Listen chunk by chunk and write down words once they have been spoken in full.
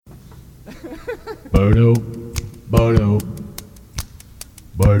Bardo, Bardo,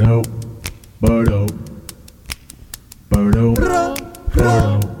 Bardo, Bardo, Bardo,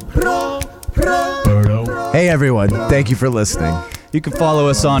 Bardo, Bardo. Hey everyone, thank you for listening. You can follow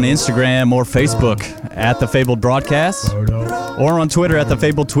us on Instagram or Facebook at The Fabled Broadcasts or on Twitter at The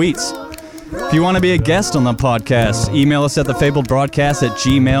Fabled Tweets. If you want to be a guest on the podcast, email us at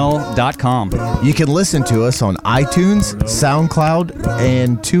thefabledbroadcast@gmail.com. You can listen to us on iTunes, SoundCloud,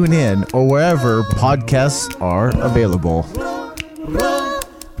 and TuneIn, or wherever podcasts are available.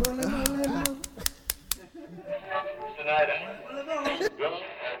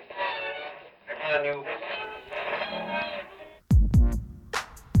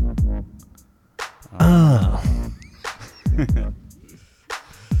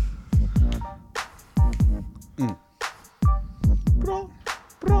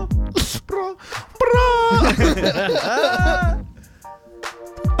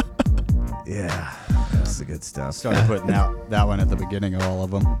 Yeah, that's the good stuff. Started putting that one at the beginning of all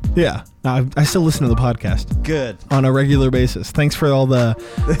of them. Yeah, no, I still listen to the podcast. Good. On a regular basis. Thanks for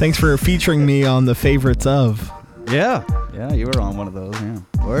featuring me on the favorites of. Yeah. Yeah, you were on one of those, yeah.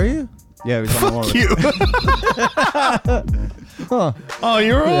 Were you? Yeah, he was on one of You. Huh. Oh,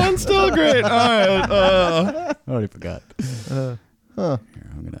 you're on still? Great. All right. I already forgot. Huh. Here,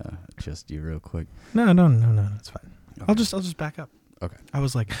 I'm going to adjust you real quick. No, it's fine. Okay. I'll just back up. Okay. I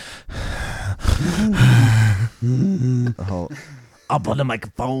was like, Oh, up on the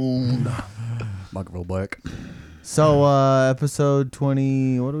microphone. Microphone back. So, episode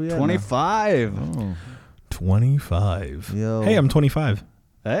 20, what are we at 25. now? Oh. 25. Yo. Hey, I'm 25.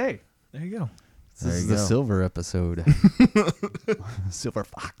 Hey. There you go. This There is you the go. silver episode. Silver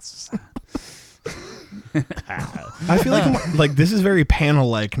Fox. I feel like this is very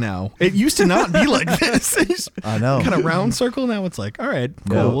panel-like now. It used to not be like this. I know. Kind of round circle. Now it's like, all right,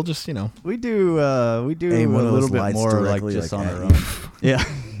 cool. Yeah. We'll just, We do Aim a one of little those bit lights more like directly, just like, on at our you. own. Yeah.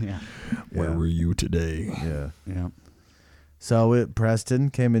 Yeah. Where were you today? Yeah. Yeah. So, Preston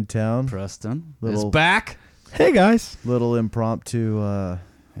came in town. Preston is Little- back. Hey, guys. Little impromptu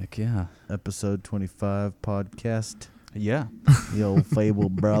Heck yeah. episode 25 podcast. Yeah. The old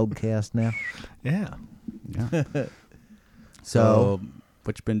Fabled broadcast now. Yeah. Yeah. So,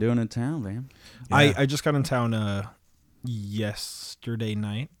 what you been doing in town, man? I just got in town yesterday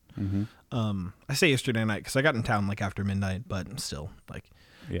night. Mm-hmm. I say yesterday night because I got in town like after midnight, but still like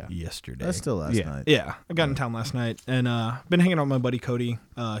Yeah. yesterday. that's still last night. Yeah, I got in town last night and been hanging out with my buddy Cody.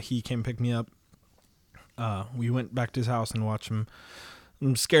 He came pick me up. We went back to his house and watched some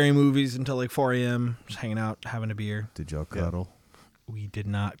scary movies until like 4 a.m. Just hanging out, having a beer. Did y'all cuddle? We did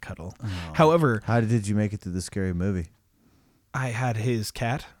not cuddle. Oh. However, How did you make it to the scary movie? I had his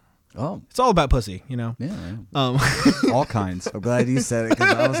cat. Oh. It's all about pussy, you know. Yeah. Um, All kinds. I'm glad you said it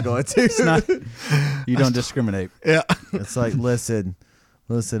because I was going to. It's not. You don't discriminate. yeah. It's like, listen,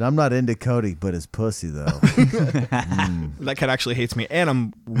 I'm not into Cody, but his pussy, though. That cat actually hates me, and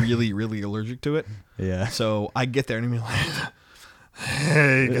I'm really, really allergic to it. Yeah. So I get there and I'm like,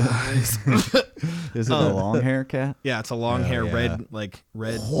 hey guys. Is it a long hair cat? Yeah, it's a long hair, yeah.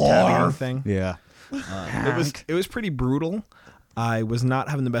 red tabby thing. Yeah. It was pretty brutal. I was not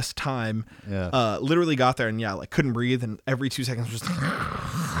having the best time. Yeah. Literally got there and like couldn't breathe, and every 2 seconds was just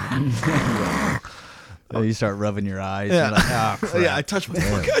You start rubbing your eyes. Yeah. You're like, oh, crap. yeah. I touched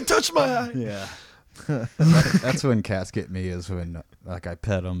my eye. Yeah. That's when cats get me, is when like I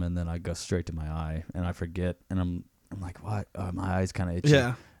pet them and then I go straight to my eye and I forget and I'm like, what? My eye's kind of itchy.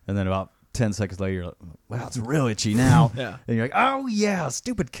 Yeah. And then about 10 seconds later, you're like, wow, it's real itchy now. Yeah. And you're like, oh yeah,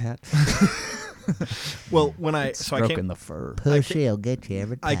 stupid cat. Well, when I Stroking the fur. Pussy will get you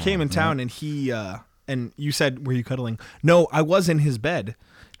every time. I came in town and he and you said, were you cuddling? No, I was in his bed.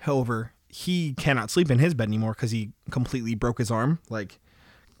 However, he cannot sleep in his bed anymore because he completely broke his arm, like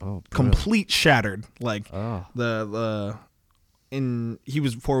complete shattered. Like he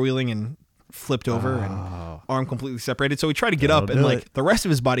was four-wheeling and flipped over and arm completely separated. So he tried to get up and do like it. the rest of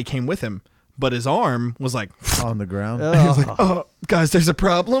his body came with him, but his arm was like, on the ground. he was like, oh, guys, there's a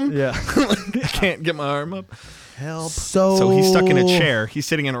problem. Yeah. I can't get my arm up. Help. So he's stuck in a chair. He's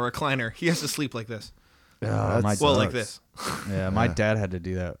sitting in a recliner. He has to sleep like this. My Well, like this. Yeah, my dad had to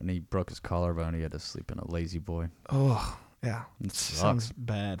do that when he broke his collarbone. He had to sleep in a lazy boy. Oh, yeah. It Sounds sucks.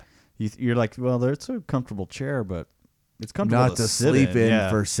 bad. You're like, well, it's a comfortable chair, but it's comfortable Not to sit sleep in Yeah.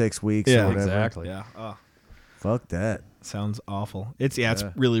 for 6 weeks Yeah, or whatever. Exactly. Yeah. Oh, Fuck that. sounds awful. It's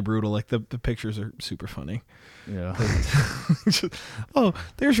really brutal. Like the pictures are super funny. Yeah. Oh,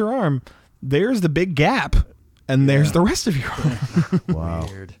 there's your arm. There's the big gap. And there's the rest of your arm. Wow.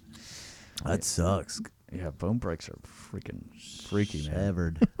 Weird. That sucks. Yeah, bone breaks are freaking freaky, man.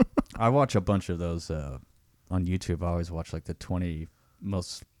 Severed. I watch a bunch of those on YouTube. I always watch like the 20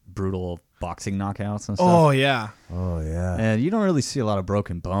 most brutal boxing knockouts and stuff. Oh yeah. Oh yeah. And you don't really see a lot of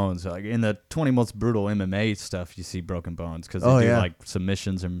broken bones. Like in the 20 most brutal MMA stuff, you see broken bones because they do like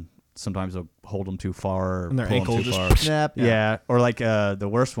submissions and sometimes they'll hold them too far or And their pull 'em ankle too just far. Snap. Yeah. Or like the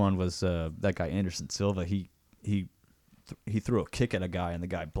worst one was that guy Anderson Silva. He threw a kick at a guy and the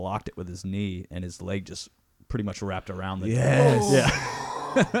guy blocked it with his knee and his leg just pretty much wrapped around the Yes.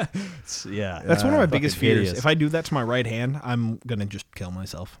 Yeah. Yeah. That's one of my Fucking biggest fears. hideous. If I do that to my right hand, I'm gonna just kill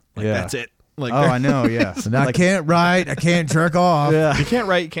myself. Like Yeah. that's it. Like Oh, I know. Yeah. And I can't write. I can't jerk off. Yeah. you can't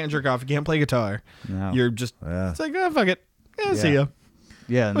write, you can't jerk off, you can't play guitar. No. You're just Yeah. it's like, oh fuck it. Yeah, see Yeah. ya.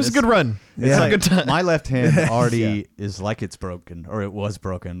 Yeah. It and was a this- good run. It's Yeah. It's a like good time. my left hand already is like it's broken, or it was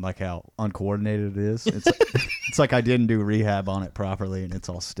broken, like how uncoordinated it is. It's like I didn't do rehab on it properly, and it's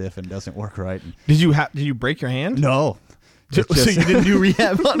all stiff and doesn't work right. And Did you break your hand? no, So it's just- you didn't do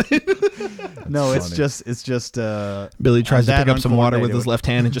rehab on it? no, it's funny. just. Billy tries to that pick up some water with his uncoordinated. left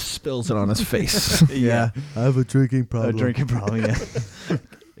hand and just spills it on his face. Yeah. I have a drinking A problem. drinking problem. Yeah.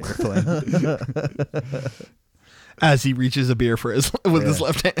 Airplane. As he reaches a beer for his with his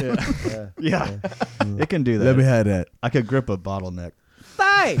left hand. Yeah, it can do that. Let me have that. I could grip a bottleneck.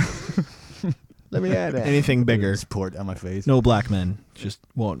 Let me have that. Anything bigger. Just pour it down my face. No black men just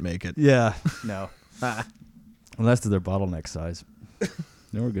won't make it. Yeah. No. Unless they're bottleneck size.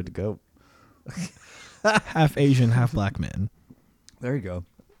 Then we're good to go. Half Asian, half black men. There you go.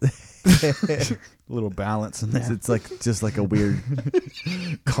 A little balance in there. It's like just like a weird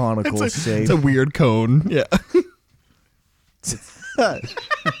conical shape. It's a weird cone. Yeah.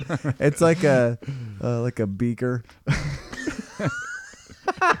 It's like a beaker.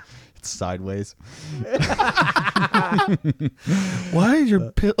 It's sideways. Why is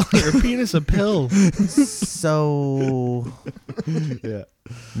your your penis a pill? So Yeah.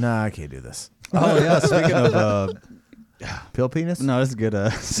 nah, I can't do this. Oh yeah. Speaking of, Pill penis? no, that's a good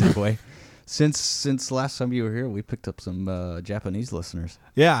segue. Since last time you were here, we picked up some Japanese listeners.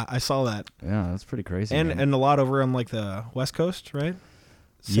 Yeah, I saw that. Yeah, that's pretty crazy. And man. and a lot over on like the West Coast, right?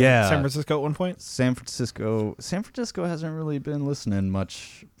 Yeah. San Francisco at one point. San Francisco hasn't really been listening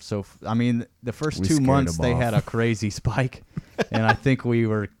much. So I mean, the first We 2 scared months them they off. had a crazy spike, and I think we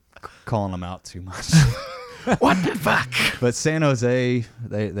were calling them out too much. What the fuck? But San Jose,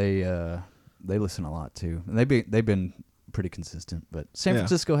 they listen a lot too, and they've been pretty consistent. But San Yeah.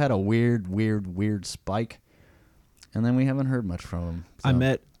 Francisco had a weird spike, and then we haven't heard much from them.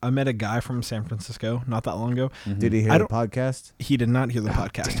 I met a guy from San Francisco not that long ago. Did he hear I the don't- podcast? He did not hear the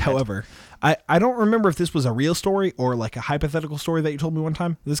podcast. However, I don't remember if this was a real story or like a hypothetical story that you told me one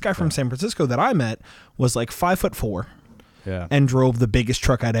time. This guy from San Francisco that I met was like 5'4" Yeah. and drove the biggest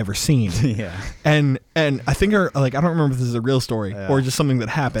truck I'd ever seen. Yeah. And I think I don't remember if this is a real story or just something that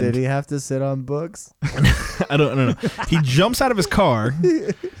happened. Did he have to sit on books? I don't know. He jumps out of his car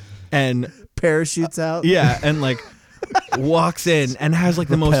and Parachutes out? yeah, and like walks in and has like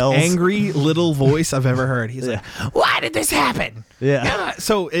the most Repels. angry little voice I've ever heard. He's like, "Why did this happen?" Yeah.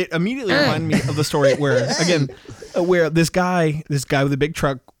 So it immediately reminded me of the story where again, where this guy with a big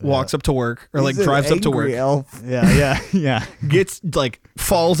truck walks up to work or like He's an drives up to work, angry elf. Yeah. gets like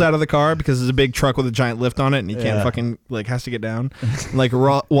falls out of the car because there's a big truck with a giant lift on it and he can't fucking like has to get down. Like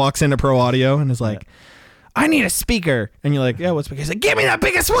walks into Pro Audio and is like, I need a speaker. And you're like, yeah, what speaker? He's like, give me the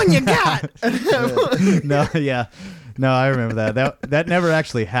biggest one you got. No, yeah. No, I remember that. That never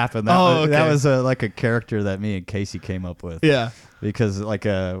actually happened. That okay. was like a character that me and Casey came up with. Yeah. Because like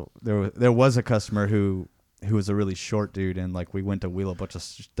there was a customer who was a really short dude, and like we went to wheel a bunch of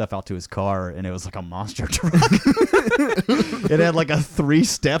stuff out to his car, and it was like a monster truck. It had like 3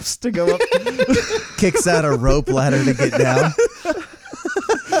 steps to go up. Kicks out a rope ladder to get down.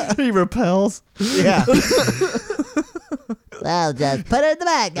 He repels. Yeah. Well, just put it in the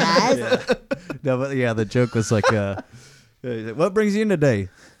back, guys. No, but yeah, the joke was like, "What brings you in today?"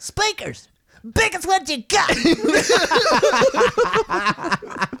 Speakers. Biggest one you got.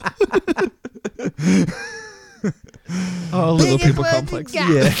 Oh, little Biggest people one you complex.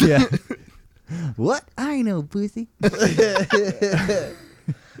 got. Yeah. What? I ain't no pussy.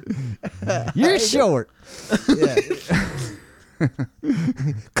 You're short.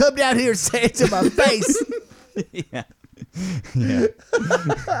 Come down here and say it to my face. Yeah. Yeah.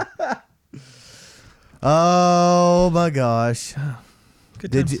 Oh my gosh.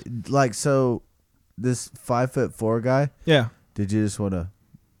 Good Did times. you like so this 5'4" guy? Yeah. Did you just want to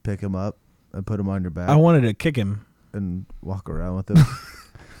pick him up and put him on your back I wanted to kick him. and walk around with him?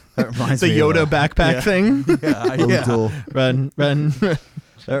 That reminds The me of Yoda backpack thing. Yeah, Little tool. Run.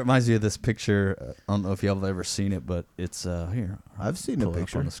 That reminds me of this picture. I don't know if y'all have ever seen it, but it's here. I've seen a Pull it up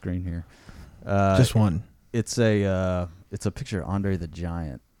picture. on the screen here. Just one. It's a picture of Andre the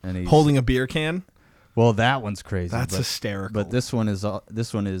Giant, and he's Holding a beer can. Well, that one's crazy. That's but, hysterical. But this one is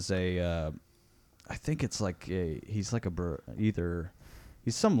a. I think it's like he's like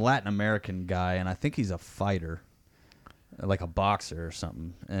he's some Latin American guy, and I think he's a fighter, like a boxer or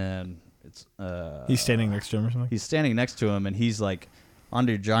something. And it's he's standing next to him or something. he's standing next to him, and he's like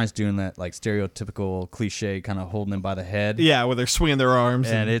Andre the Giant's doing that like stereotypical cliche, kind of holding him by the head. Yeah, where they're swinging their arms.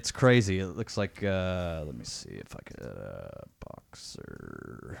 And it's crazy. It looks like let me see if I could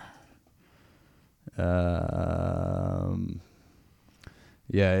boxer.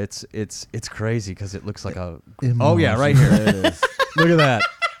 Yeah, it's crazy because it looks like a. Oh yeah, right here. There it is. Look at that.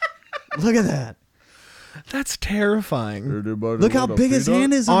 Look at that. That's terrifying. Look how big his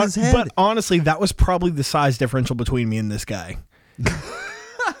hand is on his head. But honestly, that was probably the size differential between me and this guy.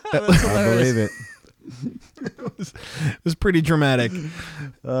 I believe it. It was pretty dramatic.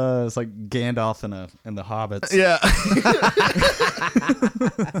 It's like Gandalf and the Hobbits. Yeah.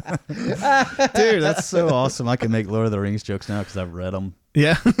 Dude, that's so awesome. I can make Lord of the Rings jokes now because I've read them.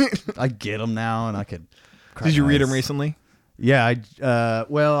 Yeah. I get them now, and I could. Did you read them them recently? Yeah, I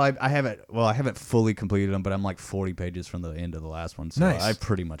haven't. Well, I haven't fully completed them, but I'm like 40 pages from the end of the last one, so Nice. I've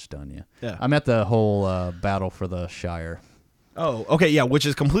pretty much done. Yeah. Yeah. I'm at the whole battle for the Shire. Oh, okay, yeah, which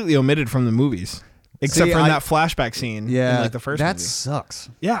is completely omitted from the movies. Except See, for in I- that flashback scene in like the first that movie. sucks.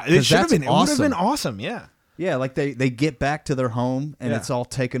 Yeah, it 'Cause should have that's been. It would have been awesome. awesome, yeah. Yeah, like they get back to their home and Yeah. it's all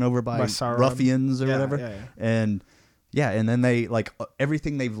taken over by Sauron. ruffians or Yeah, whatever. yeah, yeah. And then they like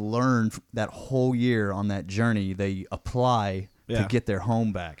everything they've learned that whole year on that journey, they apply Yeah. to get their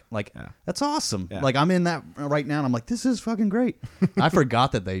home back. Like Yeah. that's awesome. Yeah. Like I'm in that right now and I'm like, this is fucking great. I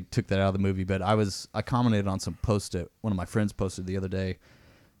forgot that they took that out of the movie, but I commented on some post that one of my friends posted the other day,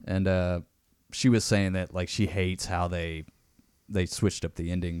 and she was saying that like she hates how they switched up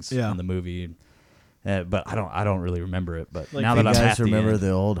the endings Yeah. in the movie. But I don't really remember it. But Like, now You that I'm guys at the remember end,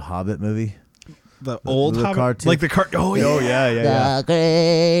 the old Hobbit movie? The old the Hobbit, cartoon. like the oh yeah, The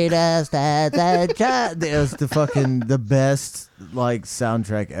greatest at the child. It was the best like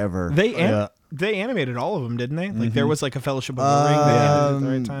soundtrack ever. They animated all of them, didn't they? Like there was like a Fellowship of the Ring. They ended at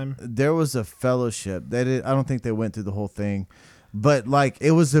the right time. There was a Fellowship. They did. I don't think they went through the whole thing, but like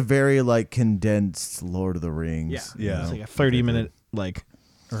it was a very like condensed Lord of the Rings. Yeah, you It's know? like a 30-minute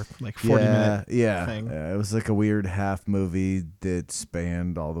or like 40-minute thing. Yeah, it was like a weird half movie that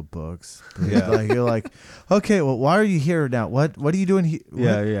spanned all the books. Yeah. Like you're like, okay, well, why are you here now? What are you doing here?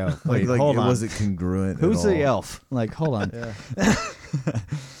 Yeah, yeah. Like, Wait, hold it on. wasn't congruent. Who's at the all. elf? Like, hold on.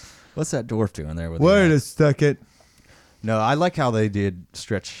 What's that dwarf doing there? With Wait the a second. No, I like how they did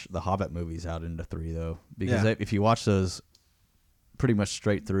stretch the Hobbit movies out into 3 though, because Yeah. if you watch those pretty much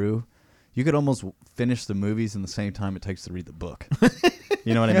straight through, you could almost finish the movies in the same time it takes to read the book.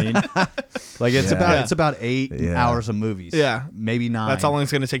 You know what I mean? Like it's Yeah. about 8 Yeah. hours of movies. Yeah. maybe 9. That's how long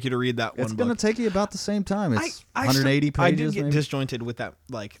it's going to take you to read that one It's book. going to take you about the same time. It's I 180 still- I pages. did get maybe? disjointed with that,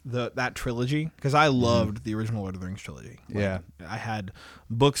 like that trilogy, because I loved the original Lord of the Rings trilogy. Like, Yeah. I had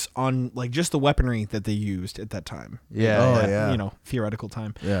books on like just the weaponry that they used at that time. Yeah. Oh, That, yeah. you know, theoretical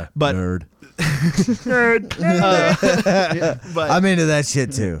time. Yeah, But- nerd. But I'm into that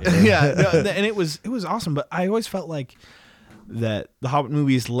shit too. yeah, no, and it was awesome. But I always felt like that the Hobbit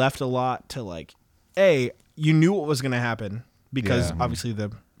movies left a lot to like, you knew what was going to happen because Yeah. obviously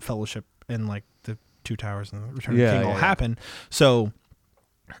the Fellowship and like the Two Towers and the Return of Yeah, the King all yeah. happen. So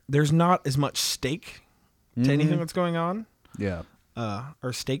there's not as much stake to anything that's going on, Yeah.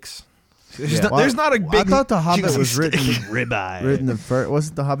 or stakes. Yeah. There's not a big. I thought the Hobbit juicy was stake. Ribeye. written the first.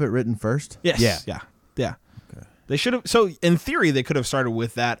 Wasn't the Hobbit written first? Yes. Yeah. Yeah. They should have. So in theory, they could have started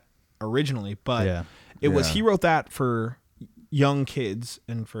with that originally, but Yeah. it was Yeah. he wrote that for young kids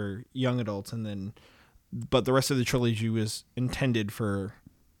and for young adults, and then, but the rest of the trilogy was intended for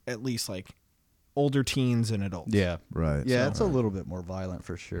at least like older teens and adults. Yeah. Right. Yeah, so- it's a little bit more violent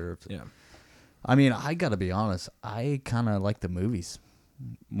for sure. Yeah. I mean, I got to be honest. I kind of like the movies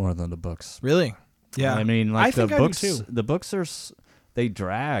more than the books. Really? Yeah. I mean, like I the think I do books. too. The books are they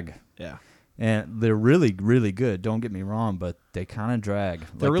drag, Yeah. and they're really, really good. Don't get me wrong, but they kind of drag.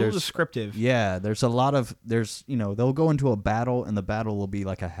 They're Like, real there's- descriptive. Yeah, there's a lot of they'll go into a battle, and the battle will be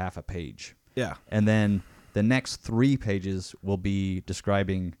like a half a page, Yeah. and then the next 3 pages will be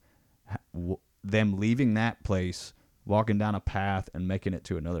describing them leaving that place, walking down a path, and making it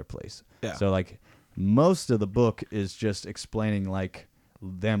to another place. Yeah. So like most of the book is just explaining like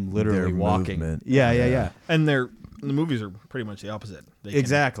them literally Their walking. movement. Yeah. And they're The movies are pretty much the opposite. They can-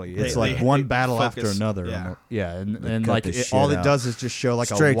 Exactly. It's they- like they- one they battle focus- after another. Yeah. And cut like the shit all it out. does is just show like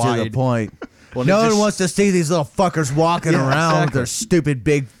Straight a wide. to the point. Well, No it one just- wants to see these little fuckers walking Yeah, around with exactly. their stupid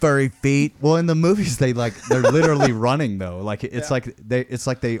big furry feet. Well, in the movies, they're literally running though. Like it's like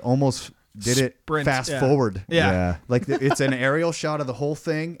they almost did it Sprint, fast yeah. forward. Yeah. Like it's an aerial shot of the whole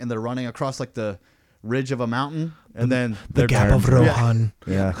thing, and they're running across like the ridge of a mountain, and then The they're Gap of Rohan.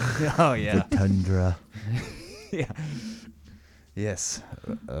 Yeah. Oh yeah. The tundra. Yeah. Yes.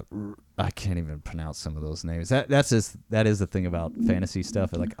 I can't even pronounce some of those names. That is the thing about fantasy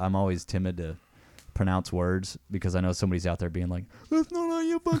stuff. Like I'm always timid to pronounce words because I know somebody's out there being like, "That's not how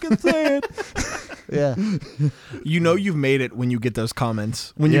you fucking say it." Yeah. You know you've made it when you get those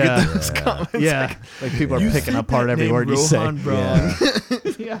comments. When you Yeah. get those comments. Yeah. Like people are You picking said apart that every name, word you say. Rohan, bro.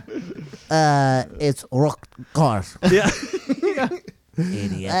 Yeah. It's rock cars. Yeah.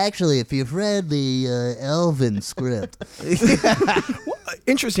 Idiot. Actually, if you've read the Elven script,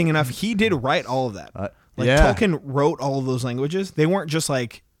 Interesting enough, he did write all of that. Like yeah. Tolkien wrote all of those languages. They weren't just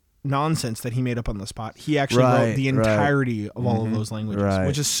like nonsense that he made up on the spot. He actually Right, wrote the right. entirety of all of those languages, Right.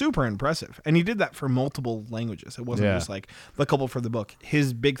 which is super impressive. And he did that for multiple languages. It wasn't Yeah. just like the couple for the book.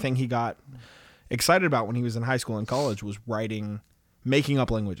 His big thing he got excited about when he was in high school and college was making up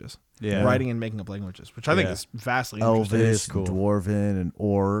languages. Yeah. Writing and making up languages, which I think Yeah. is vastly interesting. Elvish, is cool. Dwarven, and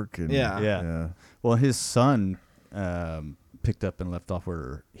Orc. And, Yeah. Yeah. Well, his son picked up and left off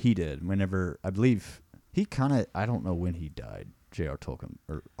where he did. Whenever I believe he kind of, I don't know when he died, J.R. Tolkien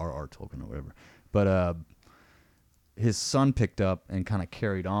or R.R. Tolkien or whatever, but his son picked up and kind of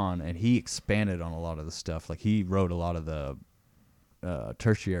carried on, and he expanded on a lot of the stuff. Like he wrote a lot of the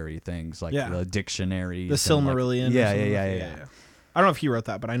tertiary things, like Yeah. the dictionaries, The and, like- Silmarillion. or Yeah, something yeah, like yeah, that. yeah. I don't know if he wrote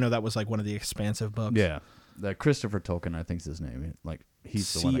that, but I know that was like one of the expansive books. Yeah. The Christopher Tolkien, I think is his name. Like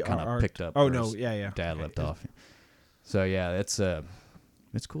he's the one that kind CRR. of picked up. Oh where no, his yeah. dad Okay. left off. So yeah, it's a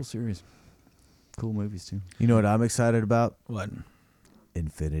cool series. Cool movies too. You know what I'm excited about? What?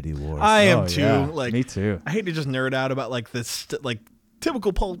 Infinity Wars. I am Oh, too. yeah. Like Me too. I hate to just nerd out about like this like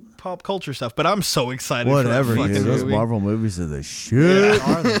typical pop culture stuff, but I'm so excited. Whatever, for that dude. fucking Those movie. Marvel movies are the shit.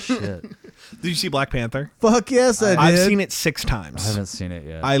 Are the shit. Did you see Black Panther? Fuck yes, I did. I've seen it 6 I times. haven't seen it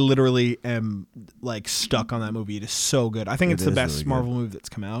yet. I literally am like stuck on that movie. It is so good. I think It it's the is best really good. Marvel movie that's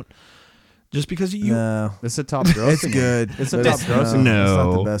come out. Just because you, No. it's a top grossing. It's good. It's a but top grossing. No, it's not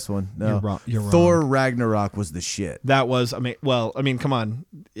No. the best one. No. You're wrong. You're wrong. Thor Ragnarok was the shit. that was. I mean, come on.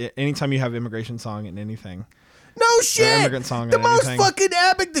 Anytime you have immigration song in anything, No shit. immigrant song the and most anything. fucking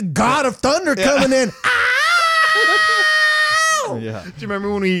epic. The God of Thunder coming in. Yeah. do you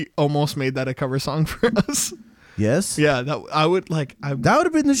remember when we almost made that a cover song for us? Yes. Yeah, that I would like. That would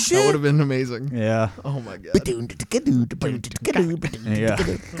have been the That shit. would have been amazing. Yeah. Oh my god. Yeah.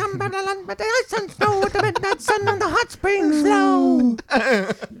 come by the land by the ice and snow with the midnight sun and the hot springs flow.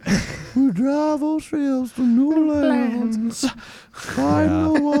 We drive our ships to new lands.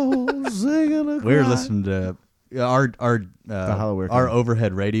 Climb the walls, singing a We were cry. listening to our Hollow our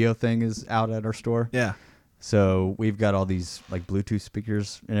overhead radio thing is out at our store. Yeah. So we've got all these like Bluetooth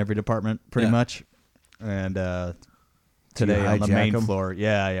speakers in every department, pretty Yeah. much. And today on the hijack main 'em? floor,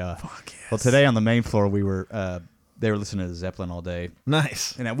 yeah. Well, today on the main floor, we were they were listening to Zeppelin all day,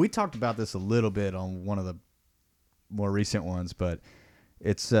 Nice. and we talked about this a little bit on one of the more recent ones. But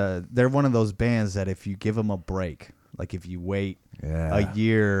it's they're one of those bands that if you give them a break, like if you wait Yeah. a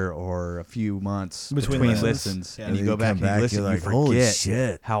year or a few months Between between listens. listens, Yeah. and you And go you back come and you back, listen, you're you like, holy forget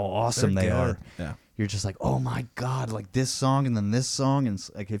shit. how awesome They're they are. good. Yeah. You're just like, oh my god, like this song and then this song, and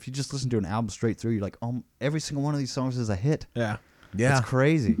like if you just listen to an album straight through, you're like, oh, every single one of these songs is a hit. Yeah. Yeah. It's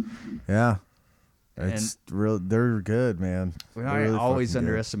crazy. Yeah. It's real. They're good, man. I They're really always fucking good.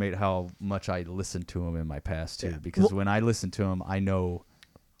 underestimate how much I listened to them in my past too, because when I listen to them, I know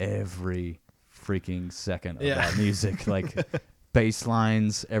every freaking second of Yeah. that music, like bass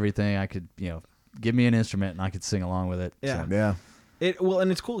lines, everything. I could, give me an instrument and I could sing along with it. Yeah. So, Yeah.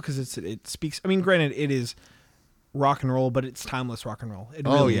 And it's cool because it speaks. I mean, granted, it is rock and roll, but it's timeless rock and roll. It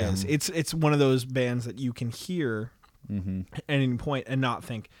Oh, really yeah. is. It's one of those bands that you can hear at any point and not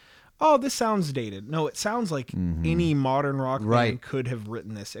think, oh, this sounds dated. No, it sounds like any modern rock band Right. could have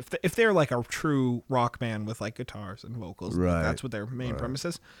written this. If they're like a true rock band with like guitars and vocals, like, Right. that's what their main premise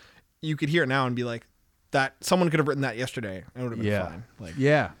is. You could hear it now and be like, that someone could have written that yesterday. It would have been yeah, fine. Like,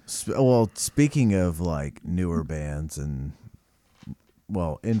 yeah, Well, speaking of like newer bands and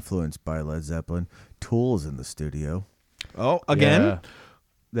influenced by Led Zeppelin, Tool's in the studio. oh, again, Yeah.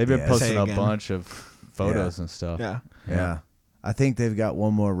 They've been Yeah. posting Say a again. bunch of photos and stuff. yeah. Yeah. I think they've got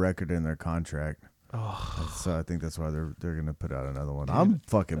one more record in their contract. So I think that's why they're gonna put out another one. I'm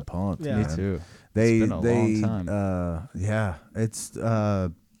fucking pumped. Yeah. Me man. too. They It's been a long time. Yeah, it's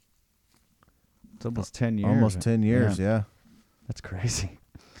It's almost 10 years. almost 10 years. Yeah. That's crazy.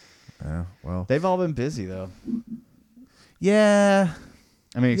 Yeah. Well. They've all been busy though. Yeah.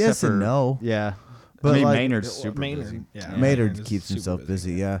 I mean, except Yes for and no. Yeah, But I mean, like- Maynard's super Maynard, busy. yeah. Maynard is keeps super himself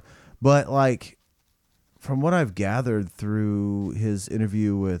busy. Yeah. But like, from what I've gathered through his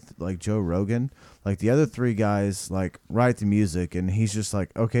interview with like Joe Rogan, like the other three guys like write the music, and he's just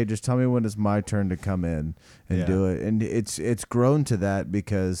like, okay, just tell me when it's my turn to come in and Yeah. do it. And it's grown to that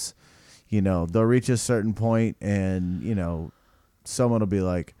because, you know, they'll reach a certain point, and you know, someone will be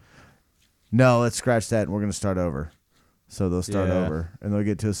like, no, let's scratch that, and we're gonna start over. So they'll start Yeah. over, and they'll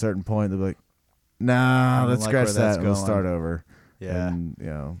get to a certain point. They'll be like, nah, I don't let's like scratch where that, that's and we'll going. start over. Yeah, And, you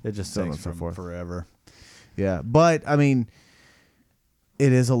know, it just so on takes and so from forth. forever. Yeah, but I mean,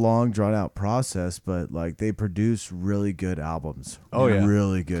 it is a long, drawn out process. But like, they produce really good albums. Oh, yeah.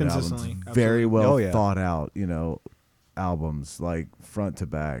 really good albums. Consistently, Very well Oh, yeah. thought out. You know, albums like front to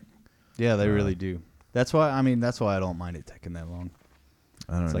back. Yeah, they really do. That's why. I mean, that's why I don't mind it taking that long.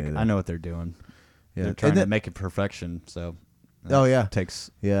 I don't It's like know. I know what they're doing. Yeah, They're trying And to that- make it perfection. So. Oh, yeah. It takes.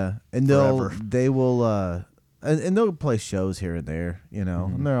 Yeah, and Forever. they will and they'll play shows here and there. You know,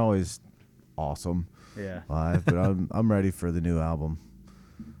 Mm-hmm. and they're always awesome Yeah. live. But I'm ready for the new album.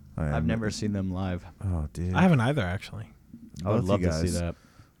 I I've am. never seen them live. Oh, dude. I haven't either, actually. I would Both love you to see guys. that.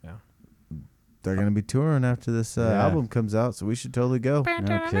 Yeah. They're gonna be touring after this Yeah. album comes out, so we should totally go.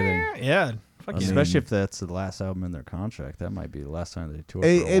 No kidding. Yeah. Fuck I yeah. mean- Especially if that's the last album in their contract. That might be the last time they tour.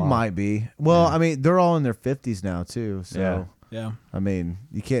 It, for a it while. might be. Well, Yeah. I mean, they're all in their 50s now too. So Yeah. Yeah. I mean,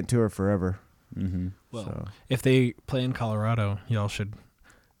 you can't tour forever. Mm-hmm. Well, so. if they play in Colorado, y'all should.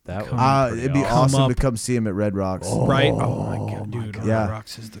 That Come would on. be pretty It'd be awesome. awesome to up. come see him at Red Rocks. Right? Oh my god, dude. Yeah.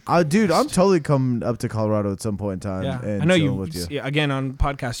 Rocks is the Dude, I'm coolest. totally coming up to Colorado at some point in time. Yeah, and I know chilling you. with you. Yeah, again on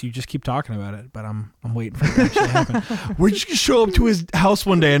podcast, you just keep talking about it, but I'm waiting for it to actually happen. We're just gonna show up to his house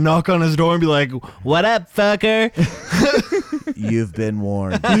one day and knock on his door and be like, "What up, fucker?" You've been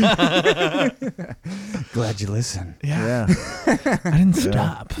warned. Glad you listened. Yeah, I didn't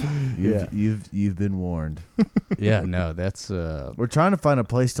stop. you've been warned. Yeah, no, that's We're trying to find a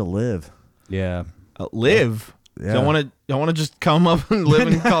place to live. yeah. Live. Yeah. Y'all want to just come up and live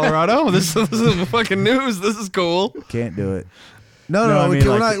in Colorado? This is fucking news. This is cool. Can't do it. No, No, I we mean,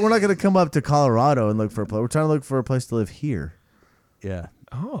 we're like- not going to come up to Colorado and look for a place. We're trying to look for a place to live here. Yeah.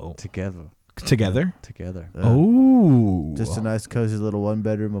 Oh, Together. together. Together. Oh, Just a nice, cozy little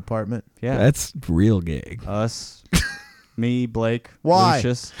one-bedroom apartment. Yeah. that's real gig. Us, me, Blake, Why?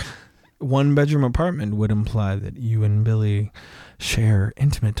 Lucius. One bedroom apartment would imply that you and Billy share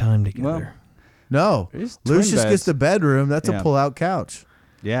intimate time together. Well, No, There's twin Lucius beds. gets the bedroom. That's Yeah. a pull-out couch.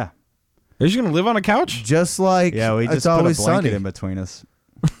 Yeah. Are you gonna live on a couch? Just like Yeah, we It's just put a Always blanket Sunny. in between us.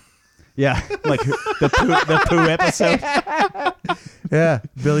 Yeah, like the poo episode. Yeah,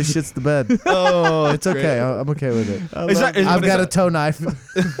 Billy shits the bed. Oh, It's okay. I'm okay with it. I've got a toe knife.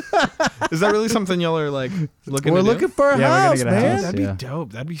 Is that really something y'all are like looking? We're to do? looking for a Yeah, we're gonna house, get a man. house. That'd be Yeah.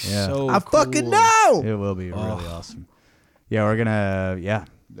 dope. That'd be Yeah. so. I fucking cool. know. It will be really awesome. Yeah, we're gonna. Yeah,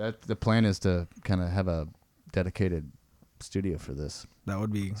 the plan is to kind of have a dedicated studio for this, That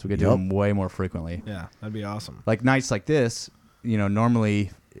would be. so we could do them way more frequently. Yeah, that'd be awesome. Like nights like this, you know,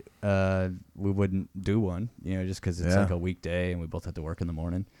 normally we wouldn't do one, you know, just because it's Yeah. like a weekday and we both have to work in the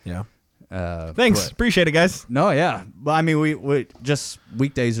morning. Yeah. Thanks. but- Appreciate it, guys. No, yeah, but I mean, we just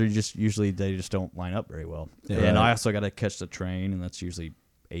weekdays are just usually they just don't line up very well. Yeah. And Right. I also got to catch the train, and that's usually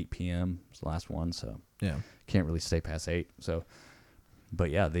 8 p.m. It's the last one, so Yeah. can't really stay past 8. So,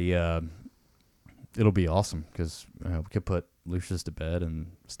 but yeah, the it'll be awesome because we could put Lucius to bed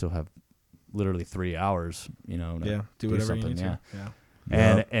and still have literally 3 hours, you know, to Yeah. Do whatever you something. need Yeah. to.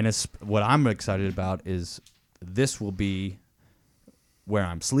 Yeah. And it's what I'm excited about is this will be where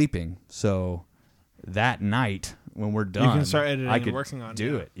I'm sleeping. So that night when we're done, can start editing I and could working on it,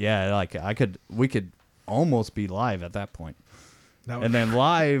 do yeah. it. Yeah, like we could almost be live at that point. That would And then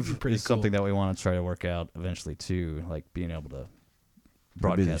live pretty is something cool. that we want to try to work out eventually too, like being able to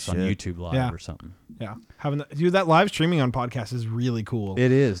That'd be the broadcast on shit. YouTube live Yeah. or something. Yeah. Having that live streaming on podcasts is really cool.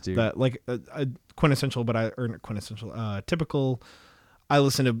 It is, dude. That like a quintessential, or not quintessential, typical. I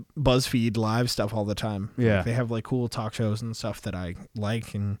listen to BuzzFeed live stuff all the time. Yeah. Like, they have like cool talk shows and stuff that I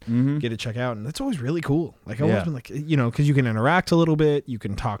like and Mhm. get to check out, and that's always really cool. Like I've always Yeah. been like, you know, because you can interact a little bit, you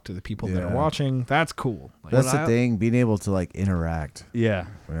can talk to the people that Yeah. are watching. That's cool. Like, That's the thing, being able to like interact. Yeah.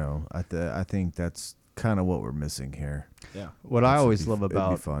 You know, I think that's kind of what we're missing here. yeah. What I It'd always be- love it'd be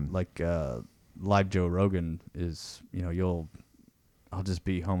about fun. like live Joe Rogan is, you know, I'll just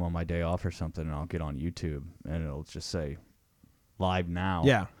be home on my day off or something, and I'll get on YouTube, and it'll just say live now.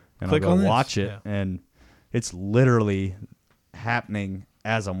 Yeah. And Click I'll on go this. watch it, Yeah. and it's literally happening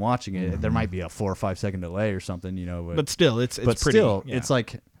as I'm watching it. There might be a 4 or 5 second delay or something, But still, it's but pretty. still, yeah. it's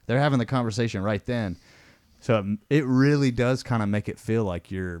like they're having the conversation right then. So it really does kind of make it feel like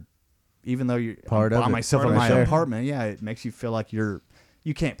you're, even though you're Part of by it. myself Part in of my it. apartment, yeah, it makes you feel like you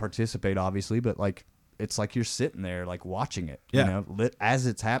can't participate, obviously, but like it's like you're sitting there like watching it, Yeah. as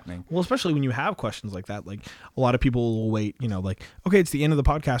it's happening. Well, especially when you have questions like that. Like a lot of people will wait, like, okay, it's the end of the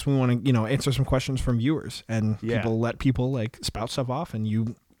podcast. We want to, answer some questions from viewers, and Yeah. people let people like spout stuff off, and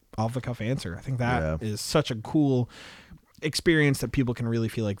you off the cuff answer. I think that is such a cool experience that people can really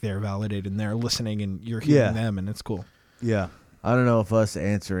feel like they're validated and they're listening, and you're hearing them, and it's cool. Yeah. I don't know if us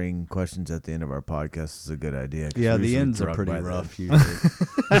answering questions at the end of our podcast is a good idea. 'cause Yeah, we're the usually ends are drunk pretty by then. rough usually.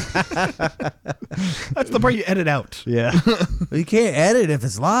 That's the part you edit out. Yeah. Well, you can't edit if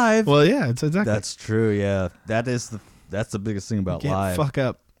it's live. Well, yeah, it's exactly. That's true, yeah. That's the biggest thing about Get live. fuck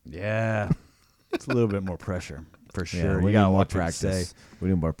up. Yeah. It's a little bit more pressure, for Yeah, sure. we You need gotta more watch what you say. practice. We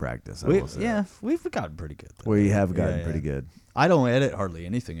need more practice. I will say that. We've gotten pretty good. though. We have gotten Yeah, pretty yeah. good. I don't edit hardly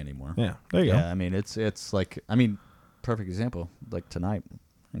anything anymore. Yeah, there you Yeah, go. I mean it's like perfect example. Like tonight,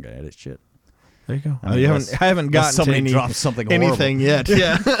 I'm gonna edit shit. There you go. I mean, you unless- haven't unless gotten to somebody any, drops something anything yet.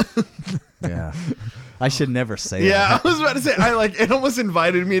 Yeah. Yeah. I should never say Yeah, that. I was about to say, it almost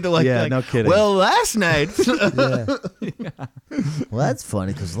invited me to Yeah, no kidding. Well, last night. Yeah. Well, that's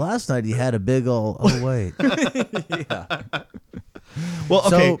funny because last night he had a big old. Oh wait. Well, okay.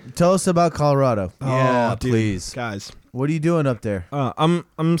 So tell us about Colorado. Yeah, dude, please. guys. What are you doing up there?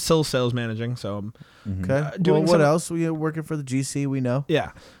 I'm still sales managing, so I'm Okay. doing what some- else? We working for the GC. We know.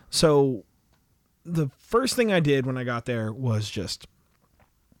 yeah. So the first thing I did when I got there was just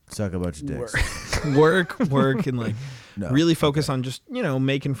Suck a bunch of dicks. work, and like No. really focus on just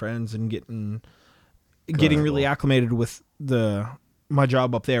making friends and getting really acclimated with my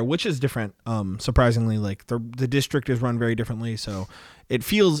job up there, which is different. Surprisingly, like the district is run very differently, so it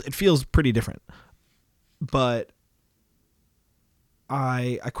feels pretty different. But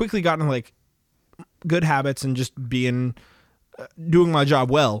I quickly got into like good habits and just doing my job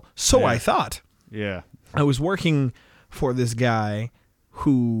well. So Yeah. I thought. Yeah. I was working for this guy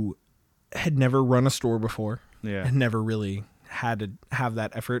who had never run a store before. Yeah. And never really had to have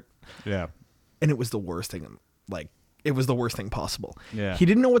that effort. Yeah. And it was the worst thing. Like, it was the worst thing possible. Yeah. He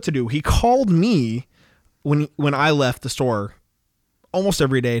didn't know what to do. He called me when I left the store almost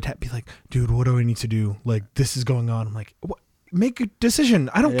every day to be like, dude, what do I need to do? Like, this is going on. I'm like, what? Make a decision.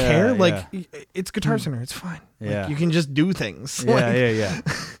 I don't Yeah, care. yeah. Like, it's Guitar Center. It's fine. Yeah. Like, you can just do things. Yeah, Like, yeah.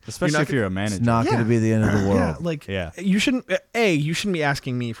 Especially not if you're a It's manager. not going Yeah. to be the end of the world. Yeah, like Yeah. you shouldn't be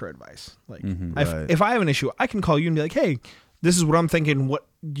asking me for advice. Like Right. if I have an issue, I can call you and be like, "Hey, this is what I'm thinking. What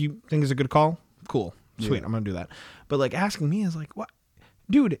do you think is a good call?" Cool. Sweet. Yeah. I'm going to do that. But like asking me is like, "What?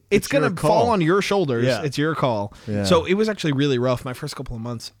 Dude, it's your going to call. fall on your shoulders. Yeah. It's your call." Yeah. So it was actually really rough my first couple of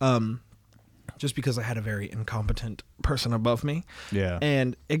months. Just because I had a very incompetent person above me. Yeah.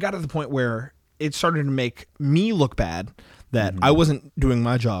 And it got to the point where it started to make me look bad that I wasn't doing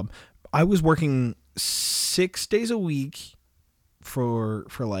my job. I was working 6 days a week for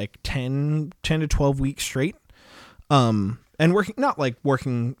like 10 to 12 weeks straight. And working, not like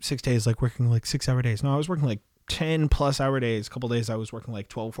working 6 days, like working like 6 hour days. No, I was working like 10 plus hour days. A couple days I was working like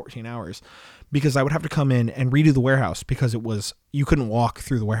 12, 14 hours because I would have to come in and redo the warehouse because you couldn't walk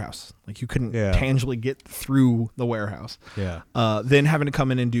through the warehouse. Like you couldn't Yeah. tangibly get through the warehouse. Yeah. Then having to come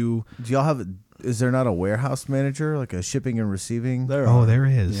in and do. Do y'all have? Is there not a warehouse manager, like a shipping and receiving? There Oh, are. there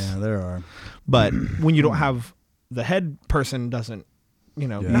is. Yeah, there are. But when you don't have the head person doesn't, You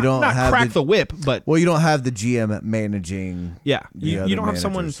not, don't not have crack the- the whip, but Well, you don't have the GM managing. yeah, the you other don't have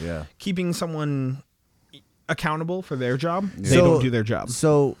someone managers, yeah. keeping someone accountable for their job. They So- don't do their job.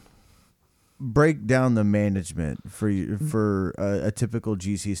 So, break down the management for a typical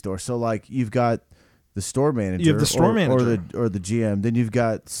GC store. So, like, you've got the store manager. You have the store or manager. or the GM. Then you've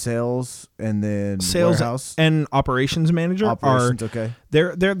got sales, and then Sales warehouse and operations manager operations. are Okay,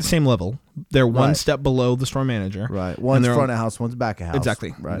 they're at the same level. They're one Right. step below the store manager. right. And One's they're front of house, one's back of house.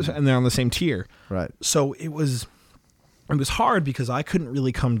 Exactly. Right. And they're on the same tier. Right. So it was hard because I couldn't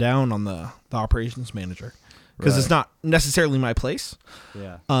really come down on the operations manager because it's Right. not necessarily my place.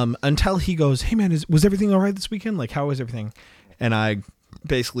 Yeah. Until he goes, "Hey man, was everything all right this weekend? Like, how was everything?" And I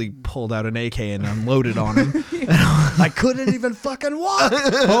basically pulled out an AK and unloaded on him. I couldn't even fucking walk.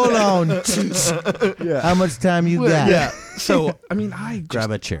 Hold on. How much time you got? Yeah. So I mean, I just Grab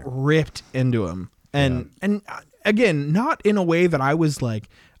a chair. ripped into him, and again, not in a way that I was like,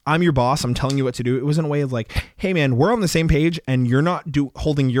 I'm your boss. I'm telling you what to do. It was in a way of like, hey man, we're on the same page and you're not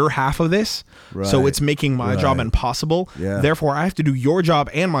holding your half of this. So Right. it's making my job impossible. Yeah. Therefore I have to do your job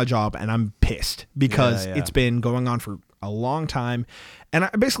and my job. And I'm pissed because Yeah. it's been going on for a long time. And I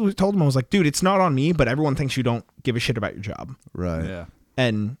basically told him, I was like, dude, it's not on me, but everyone thinks you don't give a shit about your job. Right. Yeah.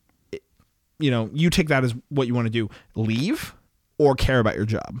 And you take that as what you want to do, leave or care about your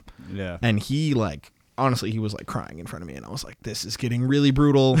job. Yeah. And he honestly, he was like crying in front of me, and I was like, this is getting really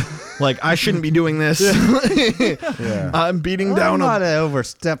brutal. Like, I shouldn't be doing this. Yeah. I'm beating down I'm a not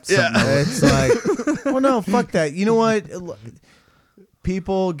overstepped something. It's like, well, no, fuck that. You know what?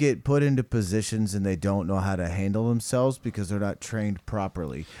 People get put into positions and they don't know how to handle themselves because they're not trained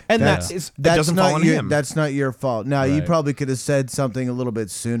properly. And That's- that that's doesn't not fall on your, him. That's not your fault. Now, you Right. probably could have said something a little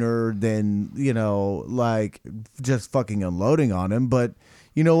bit sooner than, like just fucking unloading on him. But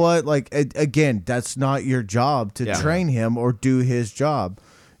you know what? Like, again, that's not your job to Yeah. train him or do his job.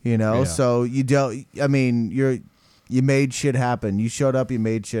 Yeah. So you don't, I mean, you made shit happen. You showed up, you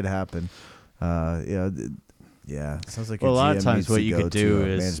made shit happen. Yeah, sounds like Well, a lot of GM times needs what to you go could to, do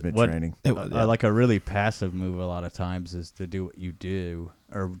is management what training. like a really passive move. A lot of times is to do what you do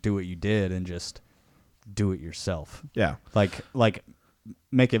or do what you did and just do it yourself. yeah. Like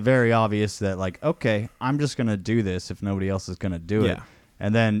make it very obvious that like, okay, I'm just gonna do this if nobody else is gonna do it. Yeah.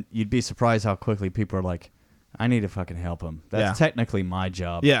 And then you'd be surprised how quickly people are like, I need to fucking help him. That's Yeah. technically my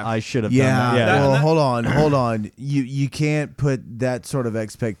job. Yeah. I should have Yeah, done that. Yeah. well, hold on. You can't put that sort of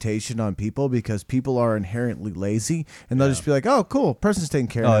expectation on people because people are inherently lazy, and they'll just be like, "Oh, cool, person's taking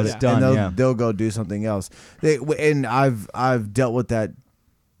care Oh, of it's it," done, and they'll yeah. they'll go do something else. And I've dealt with that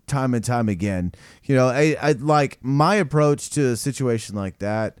time and time again. I like my approach to a situation like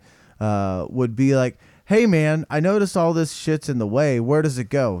that would be like, hey man, I noticed all this shit's in the way. Where does it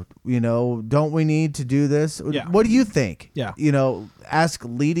go? Don't we need to do this? Yeah. What do you think? Yeah. Ask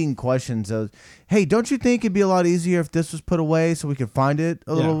leading questions of, hey, don't you think it'd be a lot easier if this was put away so we could find it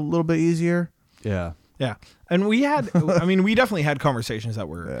a little bit easier? Yeah. Yeah. And we definitely had conversations that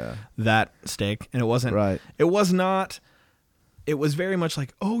were that steak, and it wasn't Right. It was not. It was very much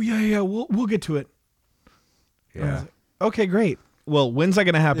like, oh yeah, we'll get to it. And I was like, okay, great. Well, when's that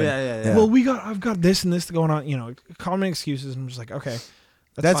going to happen? yeah. Well, I've got this and this going on. Common excuses. And I'm just like, okay,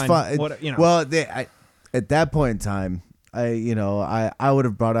 That's fine. What, Well, at that point in time, I would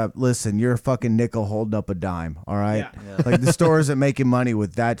have brought up, listen, you're a fucking nickel holding up a dime, all right? Yeah. Like, the store isn't making money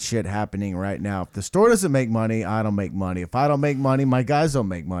with that shit happening right now. If the store doesn't make money, I don't make money. If I don't make money, my guys don't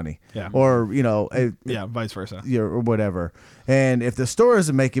make money. Yeah. Or, yeah, vice versa. or whatever. And if the store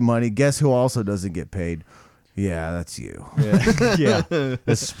isn't making money, guess who also doesn't get paid? Yeah, that's you. Yeah.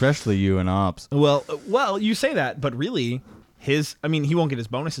 Especially you and ops. Well, you say that, but really, he won't get his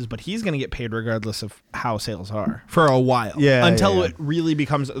bonuses, but he's going to get paid regardless of how sales are for a while. Yeah, until yeah. it really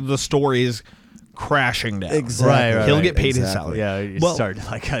becomes the story is crashing down. Exactly. Right, He'll get paid his exactly. salary. Yeah, you Well- start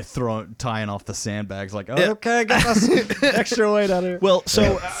like tying off the sandbags, like, oh, Yeah. okay, get us extra weight out of here. Well,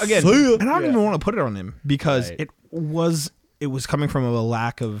 so again, See ya. and I don't even want to put it on him because Right. it was coming from a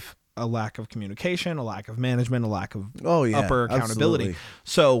lack of communication, a lack of management, a lack of Oh, yeah, upper accountability. absolutely.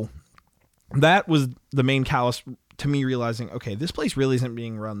 So that was the main callous to me realizing, okay, this place really isn't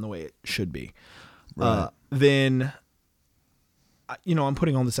being run the way it should be. Right. Then, I'm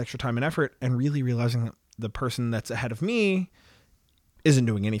putting all this extra time and effort and really realizing that the person that's ahead of me isn't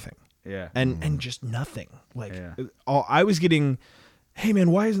doing anything. Yeah. And just nothing. Like, Yeah. I was getting, hey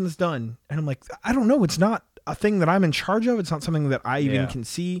man, why isn't this done? And I'm like, I don't know. It's not a thing that I'm in charge of. It's not something that I even Yeah. can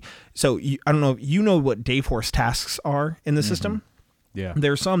see. So I don't know if you know what Dayforce tasks are in the system. Yeah.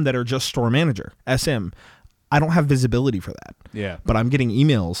 There's some that are just store manager, SM. I don't have visibility for that. Yeah. But I'm getting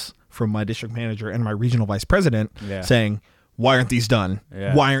emails from my district manager and my regional vice president Yeah. saying, why aren't these done?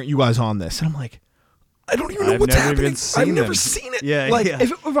 Yeah. Why aren't you guys on this? And I'm like, I don't even know I've what's never even happening. seen I've never them. seen it. Yeah, Like, yeah.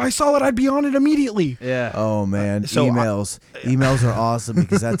 if I saw it, I'd be on it immediately. Yeah. Oh man, So emails are awesome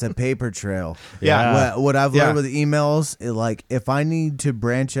because that's a paper trail. Yeah. What I've learned Yeah. with emails, like if I need to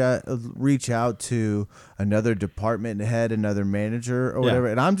reach out to another department head, another manager or Yeah. whatever,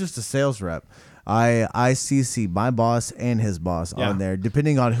 and I'm just a sales rep, I CC my boss and his boss Yeah. on there.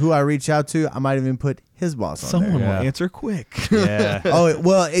 Depending on who I reach out to, I might even put his boss on Someone there. Yeah. will answer quick. Yeah. Oh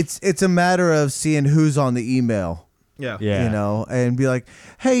well, it's a matter of seeing who's on the email. Yeah. Yeah. And be like,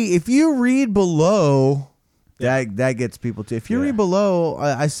 hey, if you read below, that gets people to. If you Yeah. read below,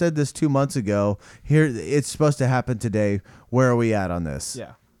 I said this 2 months ago. Here, it's supposed to happen today. Where are we at on this?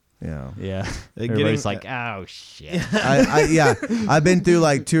 Yeah. Yeah. Getting- Everybody's like, oh shit. I've been through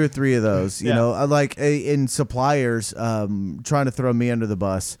like 2 or 3 of those. You Yeah. know, like in suppliers, trying to throw me under the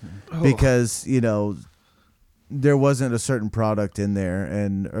bus because there wasn't a certain product in there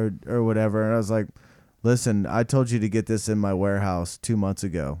and or whatever, and I was like, listen, I told you to get this in my warehouse 2 months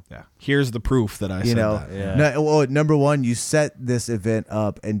ago. Yeah. Here's the proof that I You said know, that. Yeah. no, well, number one, you set this event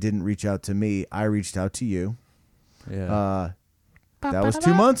up and didn't reach out to me. I reached out to you. Yeah. That was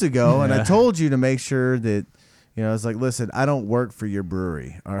 2 months ago, and I Yeah. told you to make sure that, you know, I was like, listen, I don't work for your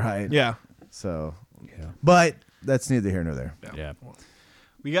brewery, all right? Yeah. So, Yeah. but that's neither here nor there. Yeah.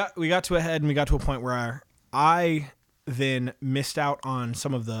 We got to a head and we got to a point where I then missed out on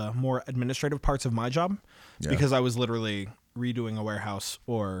some of the more administrative parts of my job because I was literally redoing a warehouse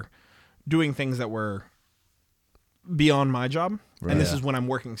or doing things that were beyond my job. Right. And this is when I'm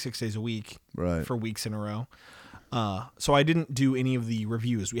working 6 days a week Right. for weeks in a row. So I didn't do any of the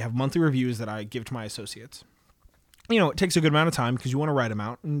reviews. We have monthly reviews that I give to my associates. You know, it takes a good amount of time because you want to write them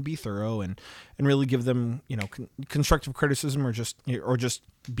out and be thorough and really give them, you know, constructive criticism or just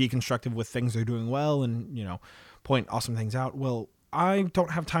be constructive with things they're doing well and, you know, point awesome things out. Well, I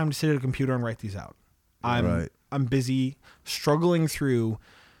don't have time to sit at a computer and write these out. I'm busy struggling through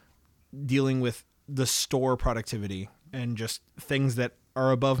dealing with the store productivity and just things that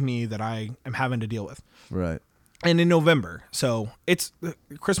are above me that I am having to deal with. Right. And in November, so it's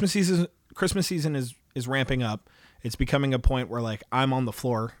Christmas season. Christmas season is ramping up. It's becoming a point where like I'm on the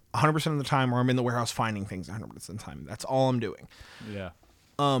floor 100% of the time, or I'm in the warehouse finding things 100% of the time. That's all I'm doing. Yeah.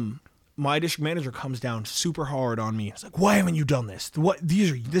 My district manager comes down super hard on me. It's like, why haven't you done this?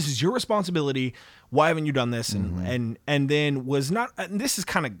 This is your responsibility. Why haven't you done this? And then was not. And this is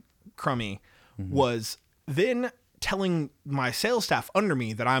kind of crummy. Was then telling my sales staff under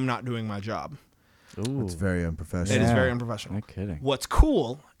me that I'm not doing my job. Ooh. It's very unprofessional. It is Yeah. very unprofessional. No kidding. What's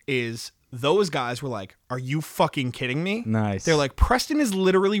cool is those guys were like, are you fucking kidding me? Nice. They're like, Preston is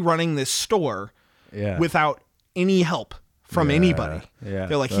literally running this store Yeah. without any help from anybody. Yeah.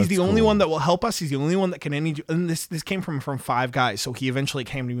 They're like, he's the That's only cool. one that will help us. He's the only one that can and this came from 5 guys. So he eventually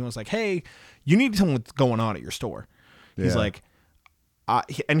came to me and was like, hey, you need to tell me what's going on at your store. He's Yeah. like,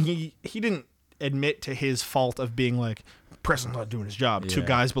 and he didn't admit to his fault of being like, Preston's not doing his job to Yeah.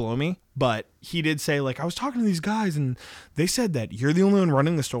 guys below me. But he did say, like, I was talking to these guys and they said that you're the only one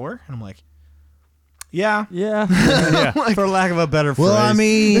running the store. And I'm like, yeah. Yeah. Yeah. For lack of a better phrase. Well, I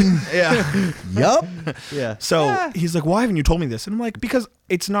mean, Yeah. yup. Yeah. So he's like, why haven't you told me this? And I'm like, because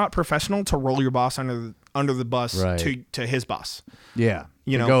it's not professional to roll your boss under the bus Right. to his boss. Yeah.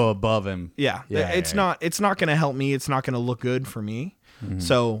 You know? Go above him. Yeah. Yeah, It's yeah, not going to help me. It's not going to look good for me.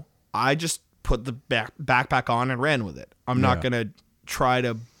 So I just put the backpack on and ran with it. I'm not Yeah. going to try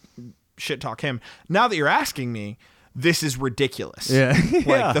to shit talk him. Now that you're asking me, this is ridiculous. Yeah.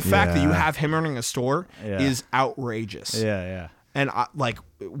 Like the fact that you Yeah. have him running a store Yeah. is outrageous. Yeah. Yeah.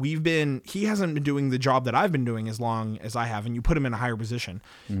 And he hasn't been doing the job that I've been doing as long as I have, and you put him in a higher position.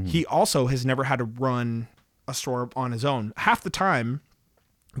 He also has never had to run a store on his own. Half the time,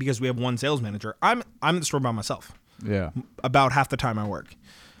 because we have one sales manager, I'm in the store by myself. Yeah. About half the time I work.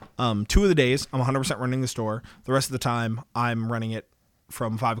 2 of the days, I'm 100% running the store. The rest of the time, I'm running it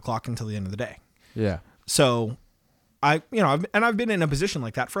from 5 o'clock until the end of the day. Yeah. So I've been in a position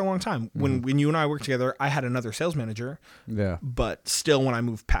like that for a long time. When you and I worked together, I had another sales manager, Yeah. but still when I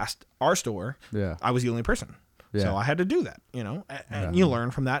moved past our store, Yeah. I was the only person. Yeah. So I had to do that, you know, and you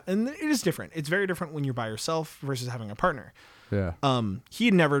learn from that. And it is different. It's very different when you're by yourself versus having a partner. Yeah. He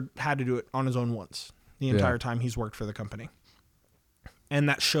had never had to do it on his own once the Yeah. entire time he's worked for the company. And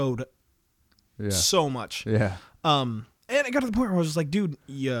that showed Yeah. so much. Yeah. And it got to the point where I was just like, dude,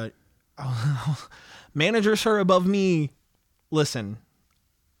 yeah, managers are above me. Listen,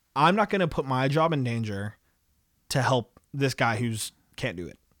 I'm not going to put my job in danger to help this guy who's can't do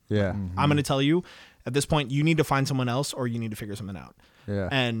it. Yeah. I'm going to tell you at this point, you need to find someone else or you need to figure something out. Yeah.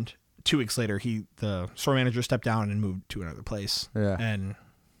 And 2 weeks later, the store manager stepped down and moved to another place. Yeah. And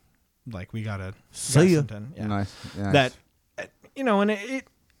like, we got to See ya. yeah. Nice. Nice. That, you know, and it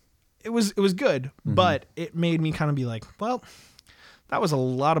was good, but it made me kind of be like, well, that was a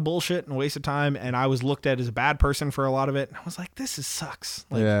lot of bullshit and a waste of time. And I was looked at as a bad person for a lot of it. And I was like, this sucks.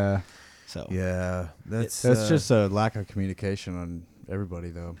 Like, Yeah. So Yeah, that's Just a lack of communication on everybody,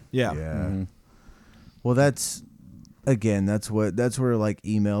 though. yeah. Mhm. Well, that's where like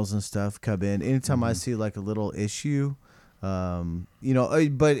emails and stuff come in. Anytime I see like a little issue, you know,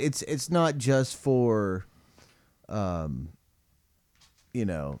 but it's not just for, you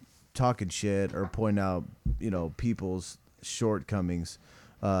know, talking shit or pointing out, you know, people's shortcomings.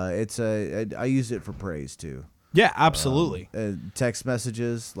 I use it for praise too. Yeah, absolutely. Text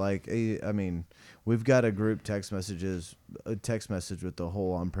messages, like I mean, we've got a group text message with the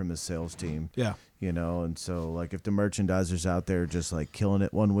whole on-premise sales team. Yeah. You know, and so like if the merchandisers out there just like killing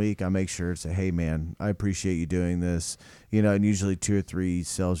it one week, I make sure to say, hey man, I appreciate you doing this. You know, and usually 2 or 3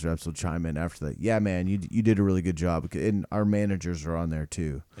 sales reps will chime in after that. Yeah, man, you did a really good job. And our managers are on there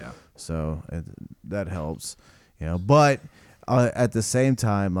too. Yeah. So that helps. You know, but at the same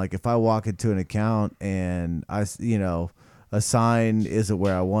time, like if I walk into an account and a sign isn't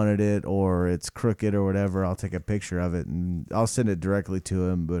where I wanted it or it's crooked or whatever, I'll take a picture of it and I'll send it directly to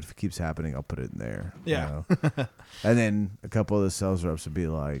him. But if it keeps happening, I'll put it in there. Yeah. You know? And then a couple of the sales reps would be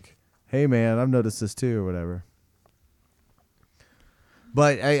like, hey, man, I've noticed this too or whatever.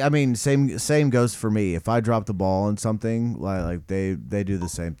 But, I mean, same goes for me. If I drop the ball on something, like they do the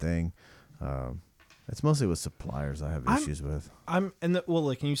same thing. It's mostly with suppliers I have issues with. Can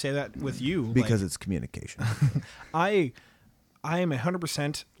you say that with you? Because it's communication. I am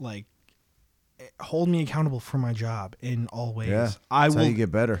 100% like, hold me accountable for my job in all ways. Yeah, that's how you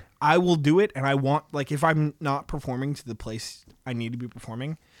get better. I will do it, and I want, like, if I'm not performing to the place I need to be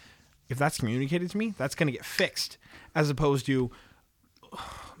performing, if that's communicated to me, that's going to get fixed, as opposed to,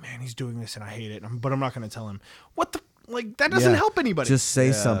 oh, man, he's doing this and I hate it, but I'm not going to tell him. What the, like, that doesn't help anybody. Just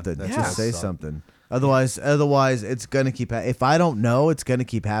say something. that Just say something. Otherwise, it's going to keep, if I don't know, it's going to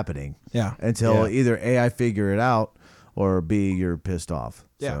keep happening. Yeah. Until either A, I figure it out, or B, you're pissed off.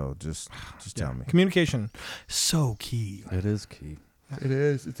 Yeah. So just tell me. Communication, so key. It is key. It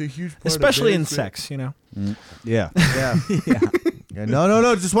is. It's a huge part Especially in sex, you know? Yeah. Yeah. Yeah.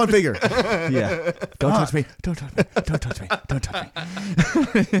 No. Just one finger. Yeah. Don't touch me. Don't touch me. Don't touch me. Don't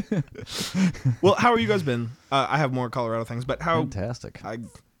touch me. Well, how have you guys been? I have more Colorado things, but how? Fantastic.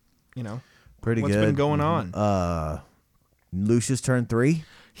 Pretty what's good. been going on? Lucius turned 3.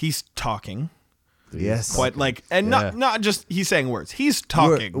 He's talking. Yes. Quite like, and not just he's saying words. He's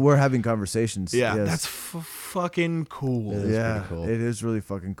talking. We're having conversations. Yeah, Yes. that's fucking cool. It is yeah, pretty cool. it is really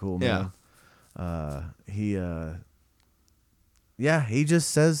fucking cool, man. He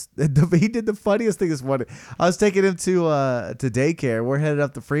just says he did the funniest thing this morning. I was taking him to daycare. We're headed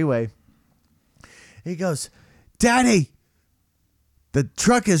up the freeway. He goes, "Daddy, the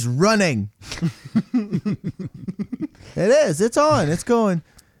truck is running." It is. It's on. It's going.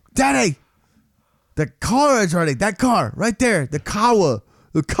 "Daddy, the car is running. That car right there, the Kawa.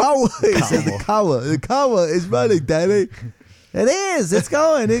 The Kawa is the Kawa. The Kawa is running, Daddy. It is. It's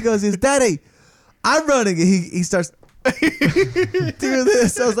going." He goes, "Daddy, I'm running." And he starts doing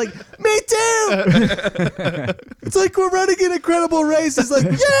this. I was like, "Me too." It's like we're running an incredible race. It's like,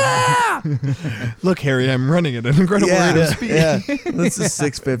 yeah. Look, Harry, I'm running at an incredible rate of speed. Yeah. This is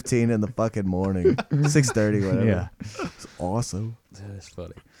 6:15 in the fucking morning. 6:30, whatever. Yeah. It's awesome. That is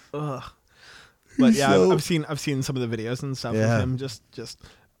funny. Ugh. But yeah, So- I've seen some of the videos and stuff Yeah. of him. Just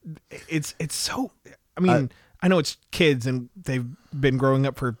it's so. I mean, I know it's kids and they've been growing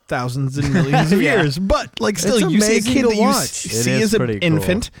up for thousands and millions of years, but like still, It's you see a amazing kid to that you watch. It see is as an pretty cool.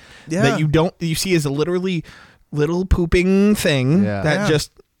 infant Yeah. that you see as a literally little pooping thing Yeah. that Yeah.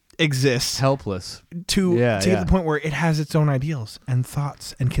 just exists Helpless. to Yeah, the point where it has its own ideals and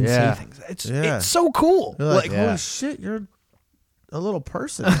thoughts and can Yeah. say things. Yeah. It's so cool. You're like, Yeah. holy shit, you're a little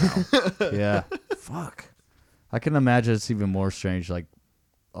person now. Yeah. Fuck. I can imagine it's even more strange, like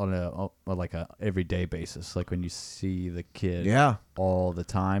on a everyday basis, like when you see the kid Yeah. all the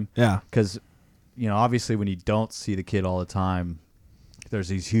time. Yeah. Because, obviously when you don't see the kid all the time, there's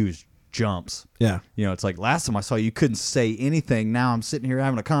these huge jumps. Yeah. It's like last time I saw you, you couldn't say anything. Now I'm sitting here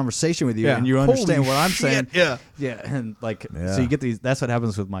having a conversation with you, Yeah. and you understand Holy what I'm shit, saying. yeah. Yeah, and Yeah. so you get these. That's what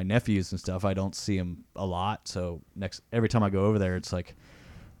happens with my nephews and stuff. I don't see them a lot, so every time I go over there, it's like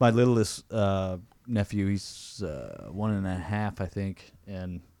my littlest nephew. He's 1.5, I think,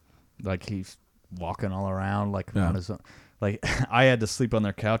 and like he's walking all around like on his own. Like I had to sleep on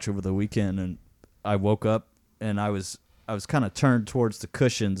their couch over the weekend, and I woke up and I was kind of turned towards the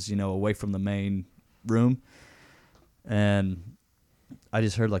cushions, away from the main room, and I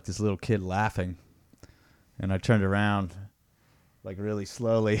just heard like this little kid laughing, and I turned around like really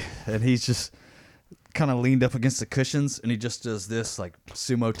slowly, and he's just kind of leaned up against the cushions, and he just does this, like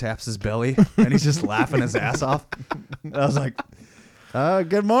sumo taps his belly, and he's just laughing his ass off. And I was like,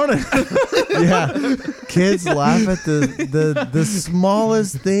 good morning. Yeah. Kids laugh at the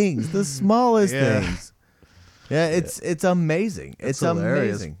smallest things. The smallest things. Yeah, it's amazing. It's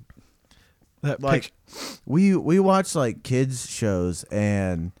hilarious. amazing. That Like we watch like kids shows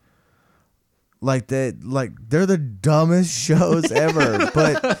and like they're the dumbest shows ever,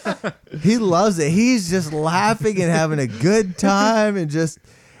 but he loves it. He's just laughing and having a good time and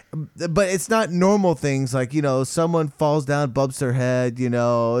but it's not normal things like, you know, someone falls down, bumps their head, you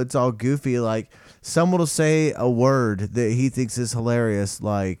know, it's all goofy. Like someone will say a word that he thinks is hilarious.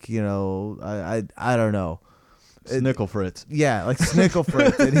 Like, you know, I don't know. Snickle Fritz. Yeah, like Snickle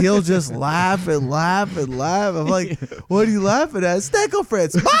Fritz. And he'll just laugh and laugh and laugh. I'm like, what are you laughing at? Snickle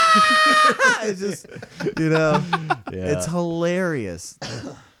Fritz. It's just, you know, it's hilarious.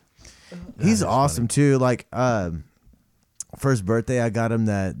 He's awesome too. Like, for his birthday, I got him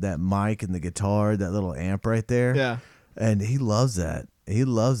that mic and the guitar, that little amp right there. Yeah. And he loves that. He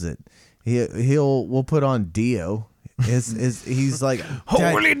loves it. We'll put on Dio. He's like,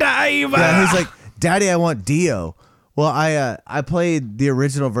 Holy diver. yeah, he's like, Daddy, I want Dio. Well, I played the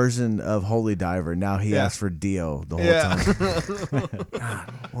original version of Holy Diver. Now he asks for Dio the whole time.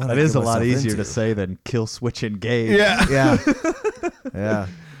 God, That is a lot easier to say than Kill Switch Engage. Yeah. Yeah, yeah.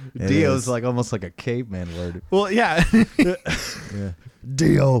 It Dio's is. like almost like a caveman word. Well, yeah.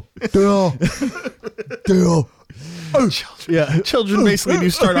 Dio, Dio, Dio. Children basically do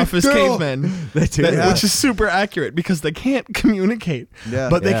start off as cavemen. They do. Which is super accurate because they can't communicate. Yeah.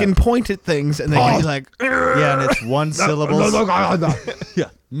 But they Yeah. can point at things and they can be like, Yeah, and it's one syllable. Yeah.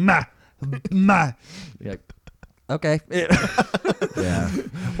 Ma. Ma. You're like, okay. Yeah.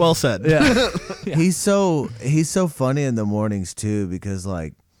 well said. Yeah. He's so funny in the mornings too because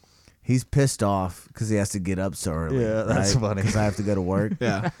like he's pissed off because he has to get up so early. Yeah, that's funny. Because I have to go to work.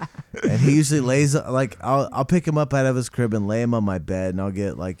 Yeah. And he usually lays like I'll pick him up out of his crib and lay him on my bed and I'll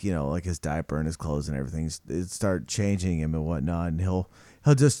get like, you know, like his diaper and his clothes and everything, start changing him and whatnot, and he'll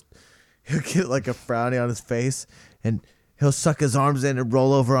get like a frowny on his face and he'll suck his arms in and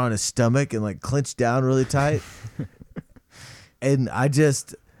roll over on his stomach and like clench down really tight. And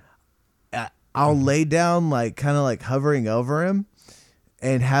I'll lay down like kind of like hovering over him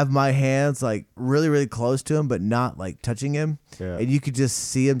and have my hands like really, really close to him, but not like touching him. Yeah. And you could just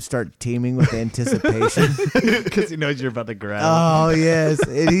see him start teeming with anticipation. Because he knows you're about to grab. Oh, yes.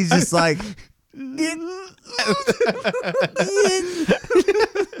 And he's just like,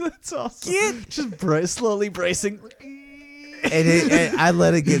 That's awesome. Just slowly bracing. and I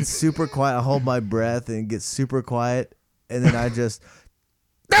let it get super quiet. I hold my breath and it gets super quiet. And then I just.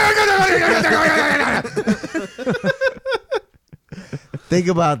 Think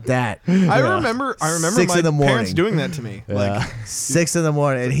about that. I remember 6 my in the morning. parents doing that to me. Like, 6 in the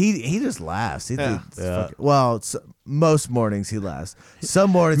morning, and he just laughs. He Yeah. thinks, fuck it. Well, most mornings he laughs.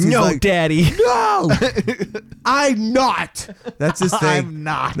 Some mornings he's no, like, daddy. no, I'm not. That's his thing. I'm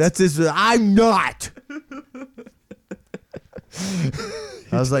not. That's his. I'm not.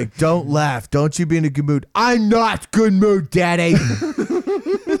 I was like, don't laugh. Don't you be in a good mood. I'm not good mood, Daddy.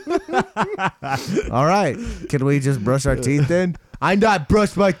 All right. Can we just brush our teeth then? I not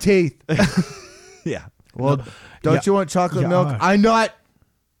brush my teeth. Yeah. Well, don't you want chocolate milk? I not.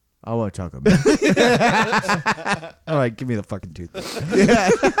 I want chocolate milk. All right, give me the fucking tooth. Yeah.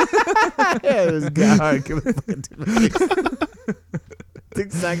 It was good. All right, give me the fucking tooth. That's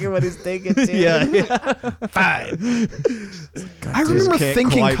exactly what he's thinking, too. Yeah. Fine. I remember can't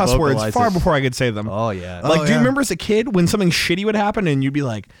thinking quite cuss words vocalize far it. before I could say them. Oh yeah. Like, Oh, do you yeah. remember as a kid when something shitty would happen and you'd be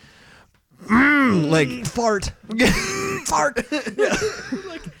like, like fart. fart?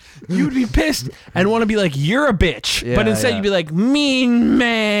 Like, you'd be pissed and want to be like, you're a bitch. Yeah, but instead yeah. you'd be like, mean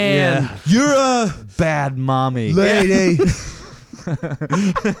man. Yeah. You're a Bad mommy. lady.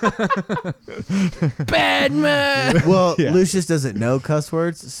 Bad man. Well, Yeah. Lucius doesn't know cuss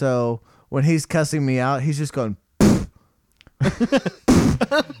words, so when he's cussing me out, he's just going.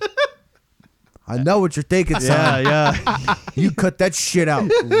 I know what you're thinking, son. Yeah. You cut that shit out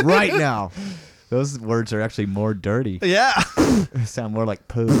right now. Those words are actually more dirty. Yeah. They sound more like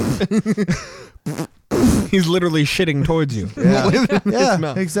poo. He's literally shitting towards you. Yeah,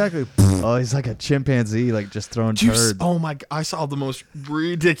 mouth. exactly. Oh, he's like a chimpanzee, like just throwing turds. Oh my! I saw the most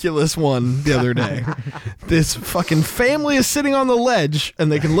ridiculous one the other day. This fucking family is sitting on the ledge, and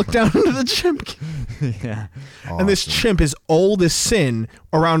they can look down into the chimp. Yeah. And this chimp is old as sin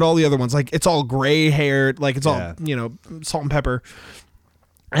around all the other ones. Like, it's all gray haired, like it's Yeah. all, you know, salt and pepper.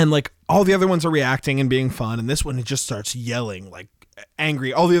 And like all the other ones are reacting and being fun, and this one it just starts yelling like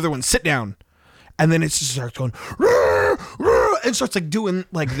angry. All the other ones sit down. And then it just starts going, "Rrr, rrr," and starts like doing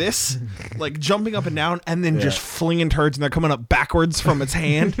like this, like jumping up and down, and then just flinging turds, and they're coming up backwards from its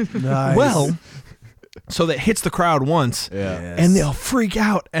hand. Nice. Well, so that hits the crowd once, Yeah. and they'll freak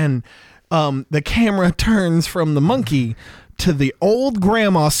out, and the camera turns from the monkey to the old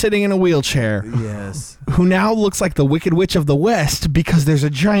grandma sitting in a wheelchair, Yes. who now looks like the Wicked Witch of the West because there's a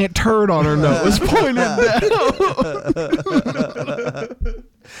giant turd on her nose pointed down.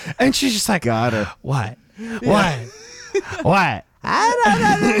 And she's just like, Got her. what? What? What? I don't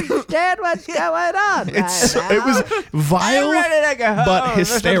understand what's going on. It was vile, ready to go but home.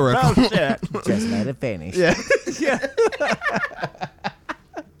 hysterical. Just let it finish. Yeah.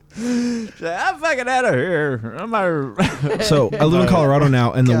 I'm fucking out of here. So I live in Colorado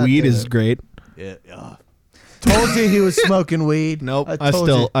now, and the God weed damn is it. great. Yeah. Told you he was smoking weed. Nope, I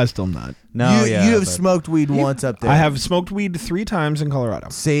told I still not. No, you have smoked weed once up there. I have smoked weed 3 times in Colorado.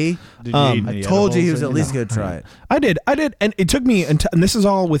 See, Did I eat told you he was edibles at or- least gonna try it. I did, and it took me until, and this is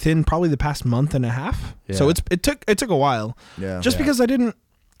all within probably the past month and a half. So Yeah. it took a while. Yeah. Just because I didn't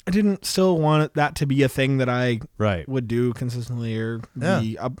still want that to be a thing that I Right. would do consistently or Yeah.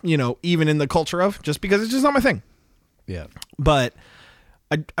 be, even in the culture of, just because it's just not my thing. Yeah. But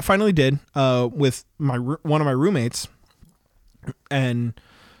I finally did with one of my roommates, and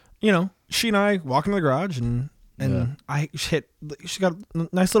she and I walk into the garage and she got a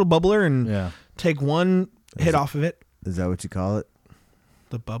nice little bubbler and Yeah. take one hit off of it. Is that what you call it?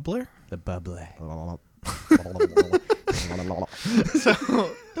 The bubbler. The bubbly.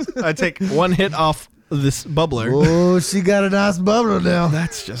 I take one hit off this bubbler. Oh, she got a nice bubbler now.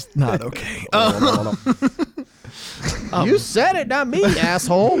 That's just not okay. You said it, not me,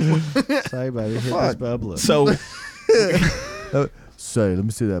 asshole. Sorry, buddy. Hit this bubbly. So Say, let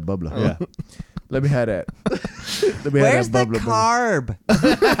me see that bubbler. Yeah. Let me have that. Let me have that bubbler.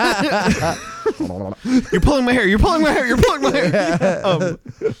 carb? you're pulling my hair. You're pulling my hair. You're pulling my hair.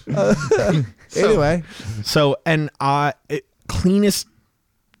 Anyway, So and cleanest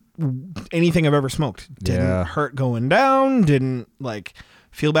anything I've ever smoked. Didn't Yeah. hurt going down. Didn't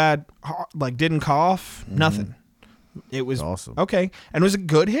feel bad. Didn't cough. Nothing. It was awesome. okay, and it was a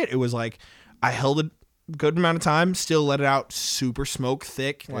good hit. It was I held a good amount of time, still let it out, super smoke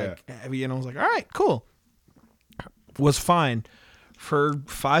thick, heavy, and I was like, all right, cool. Was fine for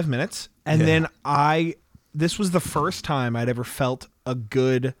 5 minutes, and then this was the first time I'd ever felt a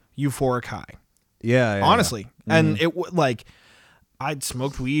good euphoric high. Yeah. Honestly, and it I'd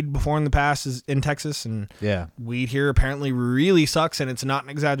smoked weed before in the past in Texas, and Yeah. weed here apparently really sucks, and it's not an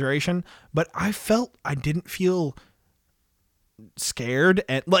exaggeration, but I didn't feel scared,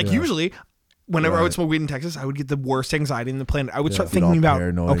 and usually whenever I would smoke weed in Texas, I would get the worst anxiety in the planet. I would start thinking all about,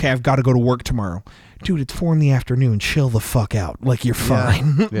 paranoid. okay, I've got to go to work tomorrow. Dude, it's 4 PM. Chill the fuck out. You're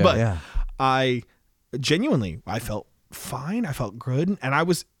fine. Yeah. But Yeah. I felt fine. I felt good. And I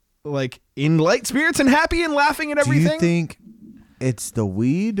was in light spirits and happy and laughing at Do everything. you think it's the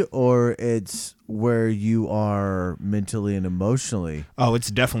weed or it's where you are mentally and emotionally? Oh,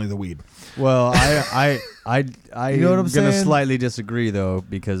 it's definitely the weed. Well, I You know what I'm gonna saying? slightly disagree though,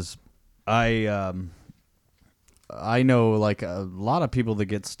 because I know a lot of people that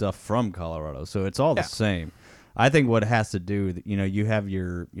get stuff from Colorado, so it's all the same. I think what it has to do, you have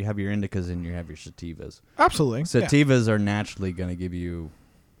your indicas and you have your sativas. Absolutely. Yeah. Sativas are naturally going to give you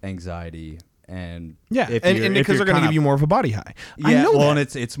anxiety, and Yeah, if and you're- if because you're they're going to kinda- give you more of a body high. Yeah, I know well,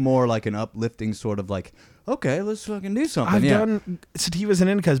 that. and it's more like an uplifting sort of okay, let's fucking do something. I've yeah. done sativas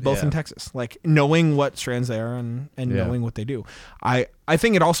and indicas both in Yeah. Texas, knowing what strands they are and Yeah. knowing what they do. I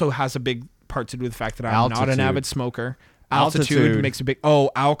think it also has a big part to do with the fact that I'm not an Altitude. avid smoker. Altitude Altitude. makes a big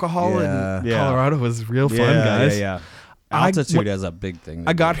alcohol in Yeah. Colorado was real fun, guys. Yeah. I- Altitude wh- has a big thing. to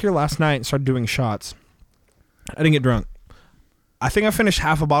I got do. here last night and started doing shots. I didn't get drunk. I think I finished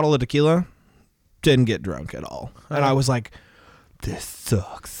half a bottle of tequila. Didn't get drunk at all, and I was like, "This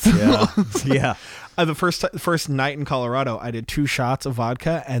sucks." Yeah. Yeah. The first night in Colorado, I did 2 shots of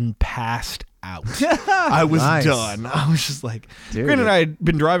vodka and passed out. I was Nice. done. I was just like, Dude. granted, I had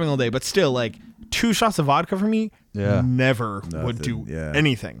been driving all day, but still, 2 shots of vodka for me Yeah. never would Nothing, do yeah.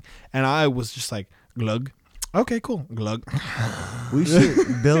 anything. And I was just like, glug. Okay, cool. Glug. We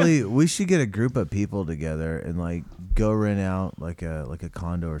should, Billy. We should get a group of people together and go rent out a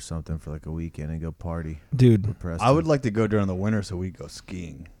condo or something for a weekend and go party. Dude, Preston. I would like to go during the winter so we go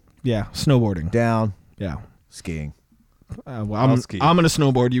skiing. yeah, snowboarding. down Yeah. skiing. Well, I'll I'm ski. going to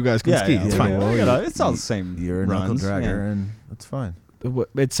snowboard. You guys can ski. It's fine. It's all the same. You're a knuckle runs, dragger, yeah. and that's fine.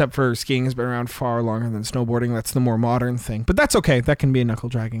 Except for skiing has been around far longer than snowboarding. That's the more modern thing. But that's okay. That can be a knuckle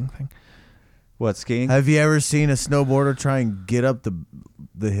dragging thing. What, skiing? Have you ever seen a snowboarder try and get up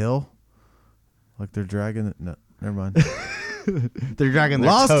the hill? They're dragging it. No, never mind. They're dragging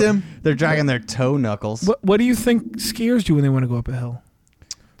their Lost him. They're dragging their toe knuckles. What do you think skiers do when they want to go up a hill?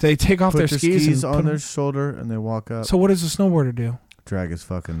 They take off Put their their skis, skis and on put their shoulder and they walk up. So what does a snowboarder do? Drag his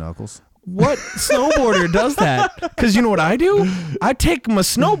fucking knuckles. What snowboarder does that? Because you know what I do? I take my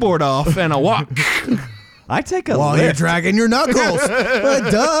snowboard off and I walk. I take a While you're lift. dragging your knuckles.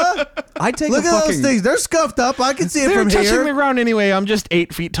 Duh. I take Look a at fucking. those things. They're scuffed up. I can see it They're from touching here. the ground anyway. I'm just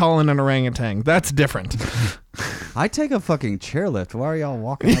 8 feet tall and an orangutan. That's different. I take a fucking chairlift. Why are y'all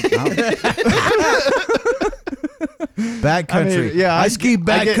walking up mountains? Backcountry. I ski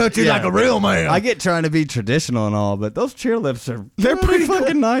backcountry like a real man. I get trying to be traditional and all, but those chairlifts are They're pretty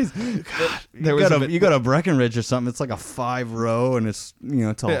fucking nice. there was a bit- You got a Breckenridge or something. It's like a 5-row, and it's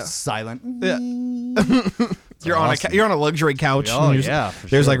it's all Yeah. silent. Yeah. You're awesome. you're on a luxury couch. Oh, and there's, yeah, for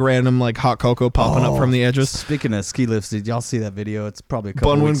There's sure. like random like hot cocoa popping up from the edges. Speaking of ski lifts, did y'all see that video? It's probably a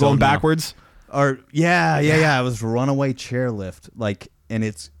couple Bunwin weeks going old now. backwards. Or yeah. It was runaway chairlift, and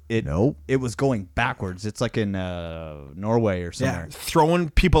it Nope. it was going backwards. It's like in Norway or somewhere. Yeah, throwing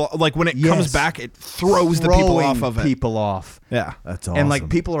people like when it comes Yes. back, it throws the people Throwing off of it. People off. Yeah, That's awesome. And like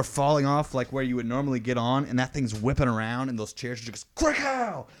people are falling off like where you would normally get on, and that thing's whipping around, and those chairs are just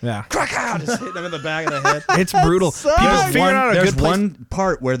crack-ow, yeah. crack-ow, just hitting them in the back of the head. It's brutal. People figuring out a There's good place. one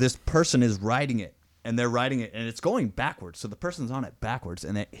part where this person is riding it, and they're riding it, and it's going backwards. So the person's on it backwards,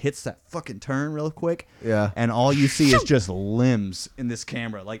 and it hits that fucking turn real quick. Yeah. And all you see is just limbs in this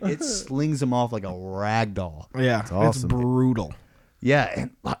camera. Like it slings them off like a rag doll. Yeah, it's awesome. brutal. Yeah.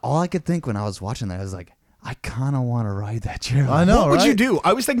 And all I could think when I was watching that, I was like, I kind of want to ride that chair. I know, What would right? you do?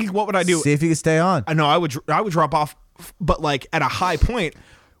 I was thinking, what would I do? See if you can stay on. I know I would drop off, but like at a high point.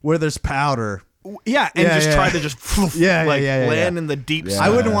 Where there's powder. Yeah, and Yeah, just yeah. try to just land in the deep.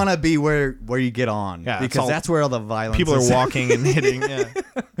 I wouldn't want to be where you get on, Yeah, it's because all- that's where all the violence. People is. are walking and hitting.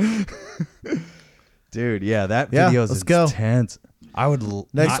 Yeah. Dude. Yeah, that Yeah, video is let's go. intense. I would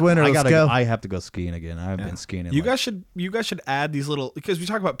Next winter, let's go. I have to go skiing again. I've been skiing. In You like, guys should add these little, because we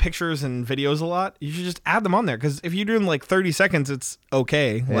talk about pictures and videos a lot. You should just add them on there, because if you're doing like 30 seconds, it's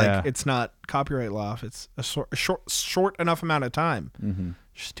okay. Yeah. Like it's not copyright law. If it's a short enough amount of time, Mm-hmm.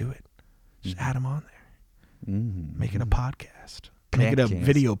 just do it. Just add them on there. Make it a podcast. Make it a Podcast.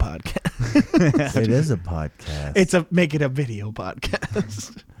 video podcast. It is a podcast. Make it a video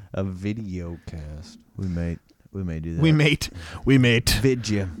podcast. a video cast. We may do that. we mate.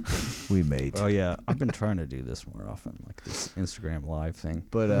 Vidya. We mate. Oh yeah, I've been trying to do this more often, like this Instagram live thing.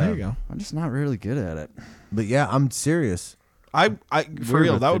 But There you go. I'm just not really good at it. But yeah, I'm serious. I for Weird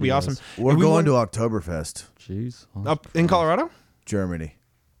real, with that would be videos. awesome. We're If we going went to Oktoberfest, Jeez. up in Colorado. Germany.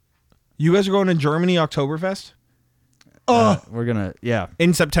 You guys are going to Germany Oktoberfest We're gonna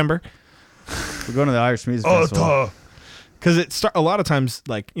in September. we're going to the Irish Music Festival. Because a lot of times,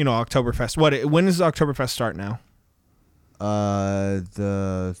 like, Oktoberfest. When does Oktoberfest start now?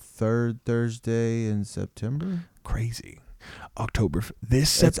 The third Thursday in September. Crazy.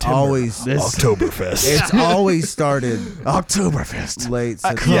 This It's always Oktoberfest. It's always started Oktoberfest. late Yeah,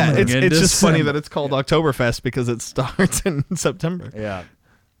 September. it's in just funny December. that it's called Oktoberfest because it starts in September. Yeah.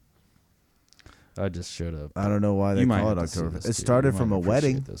 I just showed up. I don't know why they You might call it have to see Oktoberfest. this, It dude. started You from might a appreciate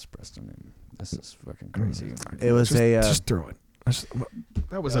wedding. This, Preston. This is fucking crazy. It was Just throw it.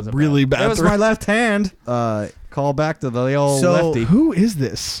 That was a That really bad That was throw. my left hand. Call back to the old lefty. Who is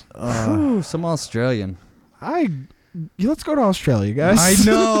this? Ooh, some Australian. Let's go to Australia, guys. I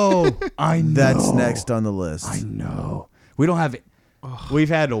know. That's next on the list. I know. We don't have. We've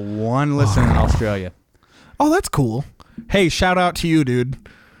had one listener in Australia. Oh, that's cool. Hey, shout out to you, dude.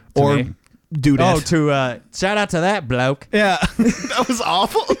 Or me? dudette. Oh, to shout out to that bloke. Yeah, that was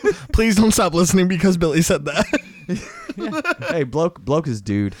awful. Please don't stop listening because Billy said that. Hey, bloke is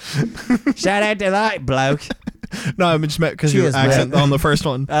dude. Shout out to that bloke. No, I just meant because your Cheers, accent man. on the first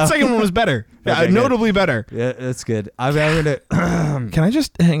one. Oh. Second one was better. Yeah, Okay, good. notably better. Yeah, that's good. I'm gonna. Can I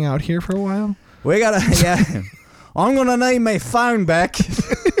just hang out here for a while? We gotta. Yeah. I'm gonna need my phone back.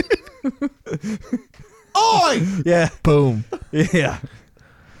 Oi! Yeah. Boom. Yeah.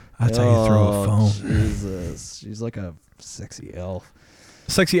 That's how you throw a phone. Jesus. She's like a sexy elf.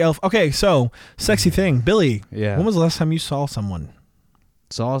 Sexy elf. Okay, so sexy thing, Billy. Yeah. When was the last time you saw someone?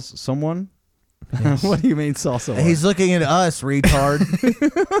 Saw someone? What do you mean saw someone? He's looking at us, retard.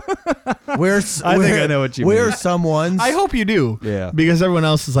 I think I know what you we're mean. someone's. I hope you do. Yeah. Because everyone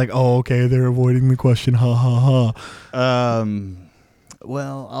else is like, oh, okay, they're avoiding the question. Ha ha ha.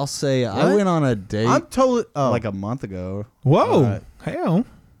 Well, I'll say I What? went on a date I'm totally. Oh, like a month ago. Whoa. Right. Hell.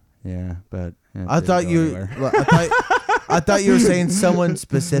 Yeah, but it I didn't thought go you. anywhere. Well, I thought you were saying someone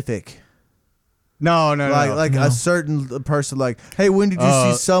specific, No, like No. a certain person. Like, hey, when did you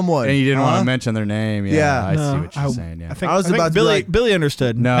see someone? and you didn't want Huh? to mention their name. Yeah, Yeah. I see No, what you're saying. Yeah, I think, I was about to be Billy, like- Billy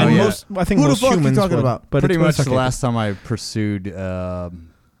understood. No, and yeah. most, I think Who the most fuck you humans talking would, about? But pretty it's much okay. the last time I pursued.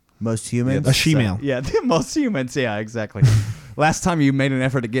 Most humans. A she-male. Yeah, most humans. Yeah, exactly. Last time you made an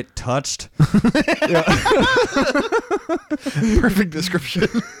effort to get touched. Perfect description.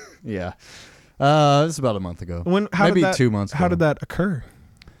 Yeah, it was about a month ago. Maybe 2 months ago. How did that occur?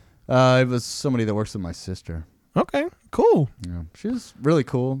 It was somebody that works with my sister. Okay, cool. Yeah, she was really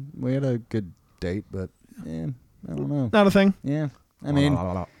cool. We had a good date, but Yeah, I don't know. Not a thing. Yeah, I mean,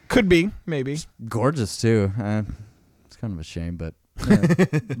 Could be, maybe. gorgeous too. It's kind of a shame, but yeah.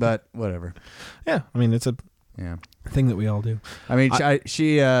 But whatever. Yeah, I mean, it's a Yeah. thing that we all do. I mean,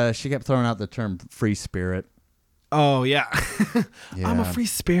 she kept throwing out the term free spirit. Oh yeah, I'm a free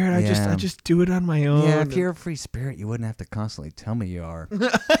spirit. I just do it on my own. Yeah, if you're a free spirit, you wouldn't have to constantly tell me you are.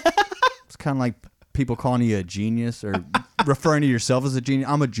 It's kind of like people calling you a genius or referring to yourself as a genius.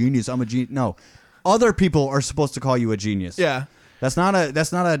 I'm a genius. I'm a genius. No, other people are supposed to call you a genius. Yeah, that's not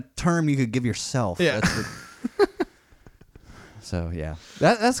a term you could give yourself. Yeah. So yeah,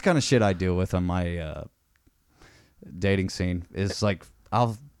 that's the kind of shit I deal with on my dating scene. Is like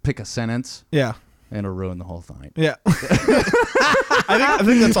I'll pick a sentence. Yeah. And it'll ruin the whole thing. Yeah. I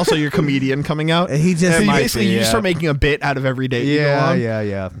think that's also your comedian coming out. He just So you might basically be, you start making a bit out of every date. you go on.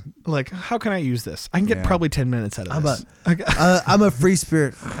 Yeah. Like, how can I use this? I can get probably 10 minutes out of this. I'm a free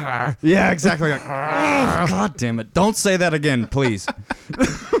spirit. Yeah, exactly. Like, God damn it! Don't say that again, please.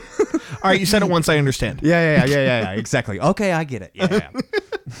 All right, you said it once. I understand. Yeah. Exactly. Okay, I get it. Yeah.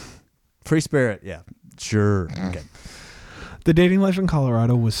 Free spirit. Yeah. Sure. Okay. The dating life in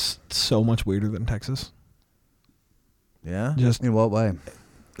Colorado was so much weirder than Texas. Yeah. Just In what way?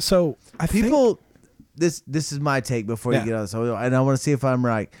 so I think People, this is my take before Yeah. you get on this, and I want to see if I'm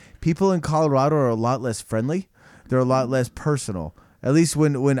right. People in Colorado are a lot less friendly. They're a lot less personal. At least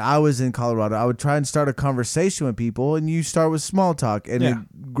when I was in Colorado, I would try and start a conversation with people, and you start with small talk, and Yeah.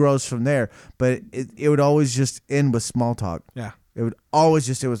 it grows from there. But it would always just end with small talk. Yeah. It would always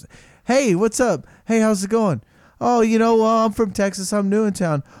just, it was, hey, what's up? Hey, how's it going? Oh, I'm from Texas. I'm new in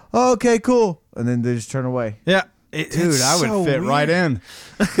town. Oh, okay, cool. And then they just turn away. Yeah. Dude, I would fit right in.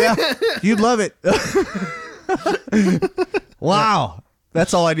 Yeah, you'd love it. Wow.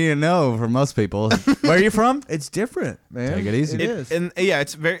 That's all I need to know for most people. Where are you from? It's different, man. Take it easy. It is. And yeah,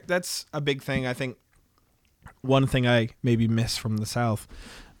 that's a big thing. I think one thing I maybe miss from the South,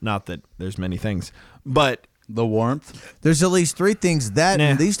 not that there's many things, but The warmth. There's at least 3 things that Nah.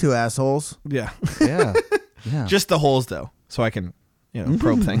 and these 2 assholes. yeah, Yeah. Yeah. just the holes though, so I can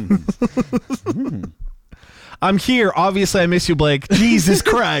probe things. I'm here. Obviously, I miss you, Blake. Jesus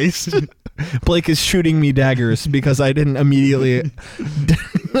Christ. Blake is shooting me daggers because I didn't immediately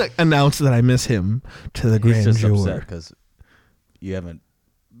announce that I miss him to the He's grand just jury. upset because you haven't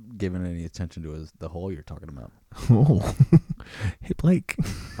given any attention to the hole you're talking about. Oh. Hey, Blake.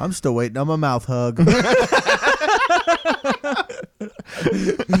 I'm still waiting on my mouth hug.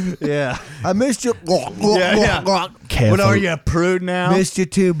 Yeah. I missed you. Yeah. Careful. What are you, a prude now? Missed you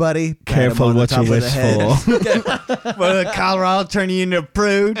too, buddy. Pat him Careful on the what you top of the wish head. for. What, Colorado turn you into a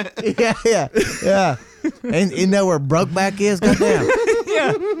prude? Yeah. And know where Brokeback is? Goddamn.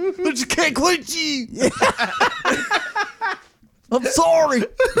 Yeah. But you can't quit you. I'm sorry.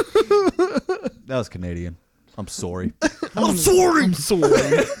 That was Canadian. I'm sorry. I'm sorry. I'm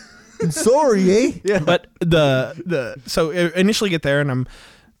sorry. I'm sorry, eh? Yeah. But so initially get there and I'm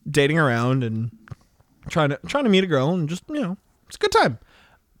dating around and trying to meet a girl and just it's a good time.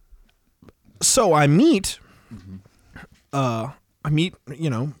 So I meet, we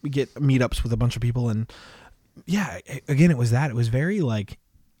get meetups with a bunch of people and again it was very like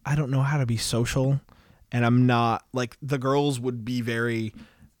I don't know how to be social and I'm not like the girls would be very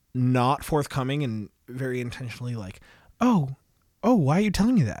not forthcoming and very intentionally like oh why are you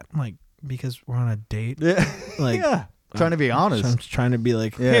telling me that? I'm like because we're on a date. Yeah. Like Yeah. Trying to be honest. Mm-hmm. I'm just trying to be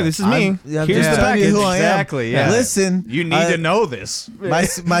like, Yeah. hey, this is me. I'm Here's just the telling you package. who I am. Exactly, yeah. Listen, You need to know this. my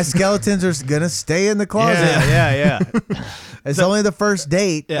skeletons are gonna stay in the closet. Yeah. It's only the first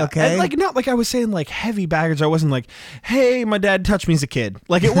date, Yeah. okay? And like not like I was saying like heavy baggage. I wasn't like, hey, my dad touched me as a kid.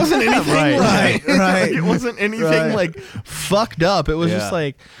 Like it wasn't anything Right. like, it wasn't anything Right. like fucked up. It was Yeah. just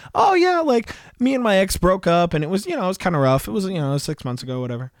like, oh yeah, like me and my ex broke up and it was, it was kind of rough. It was, 6 months ago,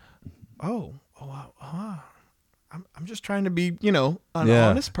 whatever. I'm just trying to be, an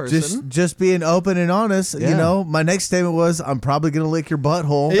honest person. just being open and honest. Yeah. My next statement was, I'm probably gonna lick your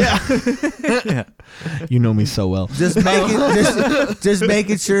butthole. Yeah. You know me so well. Just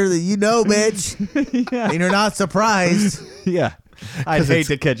making sure that bitch. And you're not surprised. Yeah. I'd hate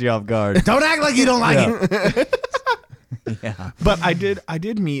to catch you off guard. Don't act like you don't like it. Yeah. But I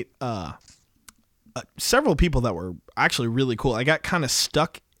did meet several people that were actually really cool. I got kind of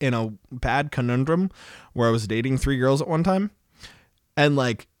stuck in a bad conundrum where I was dating 3 girls at one time, and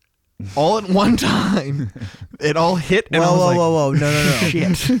like all at one time, it all hit. And I was like, Whoa. No.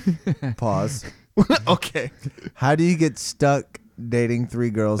 shit. Pause. Okay, How do you get stuck dating 3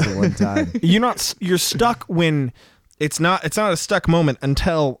 girls at one time? you're stuck when it's not a stuck moment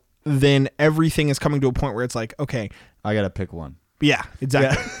until then everything is coming to a point where it's like, okay, I got to pick one. Yeah,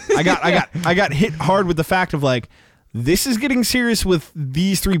 exactly. I got hit hard with the fact of like, this is getting serious with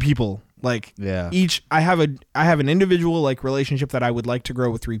these 3 people. Like, Yeah. each I have an individual like relationship that I would like to grow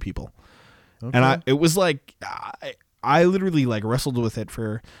with 3 people, and it was like I literally like wrestled with it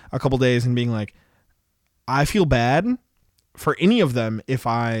for a couple days and being like, I feel bad for any of them if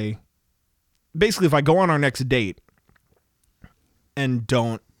I go on our next date and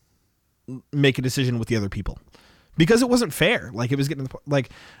don't make a decision with the other people, because it wasn't fair. Like, it was getting to the point, like,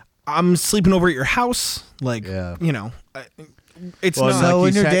 I'm sleeping over at your house, like, Yeah. you know, it's Well, not So like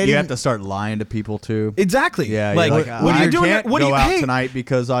when you you're said, you dating- have to start lying to people too. exactly. Yeah, like, you're what are you doing? Can't What go do you out hey, tonight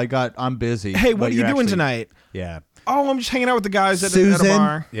because I'm busy. Hey, what But are you you're doing actually- tonight? Yeah. Oh, I'm just hanging out with the guys at a Susan?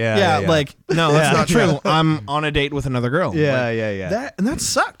 bar. Yeah. Like, no, that's Yeah. not true. I'm on a date with another girl. Yeah, Like, yeah. that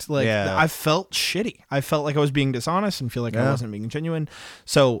sucked. Like, Yeah. I felt shitty. I felt like I was being dishonest and feel like I Yeah. wasn't being genuine.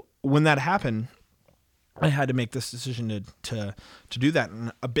 So when that happened, I had to make this decision to do that.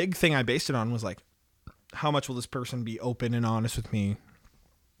 And a big thing I based it on was like, how much will this person be open and honest with me?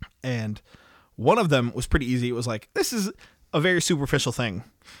 And one of them was pretty easy. It was like, this is a very superficial thing.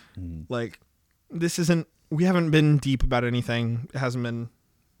 Like, we haven't been deep about anything. It hasn't been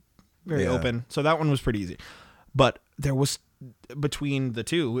very Yeah. open. So that one was pretty easy. But there was, between the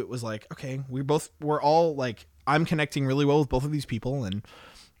two, it was like, okay, we're all like, I'm connecting really well with both of these people, and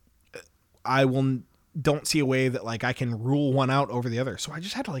don't see a way that like I can rule one out over the other. So I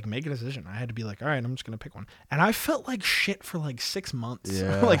just had to like make a decision. I had to be like, all right, I'm just going to pick one. And I felt like shit for like 6 months,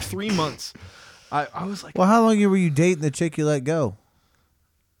 Yeah. like 3 months. I was like, Well, how long were you dating the chick you let go?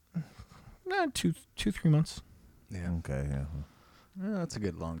 2-3 months. Yeah. Okay, yeah. Yeah, that's a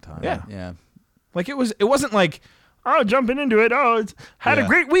good long time. Yeah. Yeah. Like it wasn't like, oh, jumping into it. Oh, it's had a Yeah.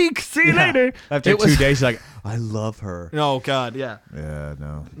 great week. See you later. After It 2 was- days, you're like, I love her. Oh God. Yeah. Yeah,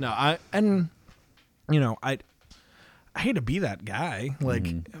 no. No, I hate to be that guy. Like,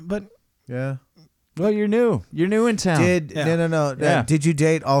 but Yeah. Well, you're new. You're new in town. Yeah. No. Yeah. Did you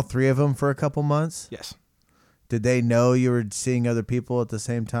date all 3 of them for a couple months? yes. Did they know you were seeing other people at the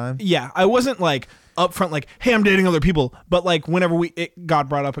same time? Yeah. I wasn't like upfront, like, hey, I'm dating other people. But like whenever it got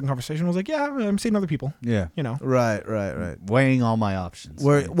brought up in conversation, I was like, yeah, I'm seeing other people, Yeah. you know? Right. Weighing all my options.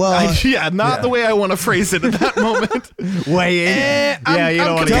 Well, Not the way I want to phrase it at that moment. Weighing. I'm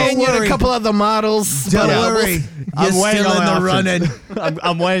don't wanna companion go- a couple of the models. don't Yeah. worry. You're I'm weighing still all in my the running. options.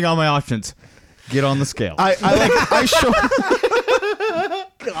 I'm weighing all my options. Get on the scale. I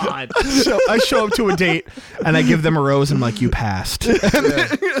show up to a date and I give them a rose and I'm like, you passed. yeah,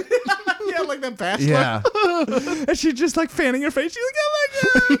 like that bachelor. Yeah. And she's just like fanning her face. She's like, oh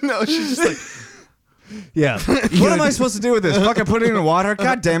my God. No, she's just like, Yeah. What am I supposed to do with this? Fucking put it in water?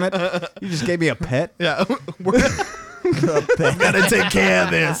 God damn it. You just gave me a pet? yeah, we're gotta take care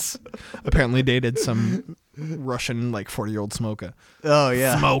of this. Apparently dated some Russian like 40-year-old smoker. Oh,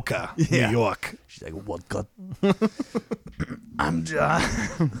 yeah. Smoker, Yeah. New York. She's like, what God? I'm gonna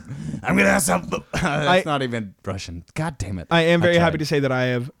have some. That's not even Russian. God damn it. I am very tried. happy to say that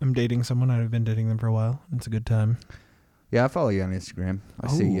I'm dating someone. I've been dating them for a while. It's a good time. Yeah, I follow you on Instagram. I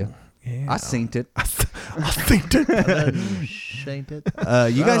see you. Yeah. I synced it. I think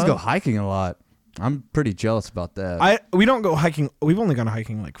You guys go hiking a lot. I'm pretty jealous about that. we don't go hiking. We've only gone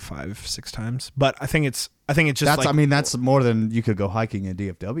hiking like 5-6 times, but I think it's just that's. like, I mean, that's more than you could go hiking in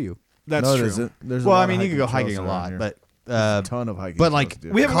DFW. that's No, true. there's a Well, lot I of mean, you could go hiking trails a around lot, here. but a ton of hiking. but trails like to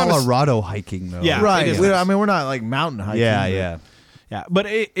do. we haven't gone to Colorado hiking though. Yeah. right. it is We, nice. I mean, we're not like mountain hiking. Yeah, but- yeah. Yeah, but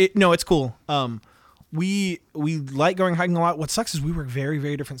it's cool. We like going hiking a lot. What sucks is we work very,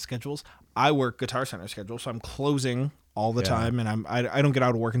 very different schedules. I work Guitar Center schedule, so I'm closing all the Yeah. time, and I don't get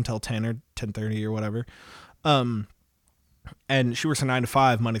out of work until 10 or 10:30 or whatever. And she works a 9 to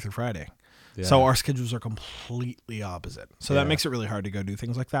 5 Monday through Friday. Yeah. So our schedules are completely opposite. So Yeah. that makes it really hard to go do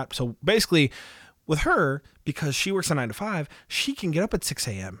things like that. So basically, with her, because she works a 9 to 5, she can get up at 6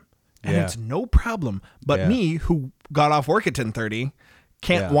 a.m. and Yeah. it's no problem. But Yeah. me, who got off work at 10:30,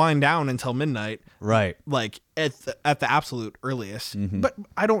 can't Yeah. wind down until midnight, Right. like at the absolute earliest. But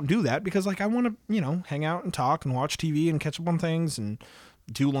I don't do that because like I want to, hang out and talk and watch TV and catch up on things and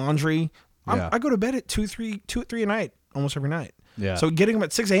do laundry. Yeah. I go to bed at 2 at 3 a night almost every night. Yeah. So getting up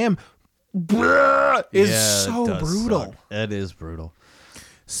at 6 a.m. is Yeah, it so does brutal. suck. It is brutal.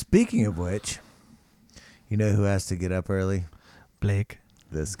 Speaking of which, you know who has to get up early? Blake,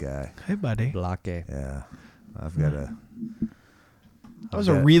 This guy. hey buddy. Blake. Yeah. I've got a. That was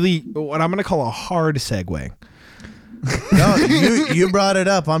a really what I'm gonna call a hard segue. No, you brought it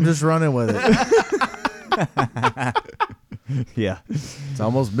up. I'm just running with it. Yeah. It's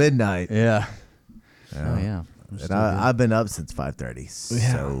almost midnight. Yeah. Yeah. Oh yeah. And I've been up since 5:30. So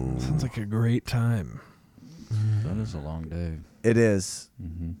sounds like a great time. That is a long day. It is.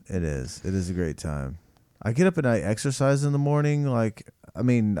 Mm-hmm. It is. It is a great time. I get up and I exercise in the morning. Like, I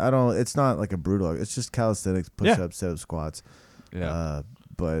mean, I don't. It's not like a brutal. It's just calisthenics, push-ups, sit-up, squats. Yeah.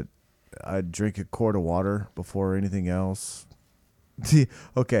 But I drink a quart of water before anything else.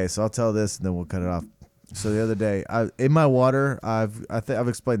 Okay, so I'll tell this and then we'll cut it off. So the other day, in my water, I've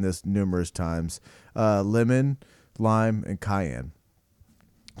explained this numerous times. Lemon, lime, and cayenne.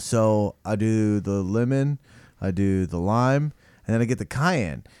 So I do the lemon, I do the lime, and then I get the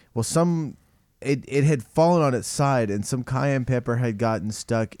cayenne. Well, it had fallen on its side, and some cayenne pepper had gotten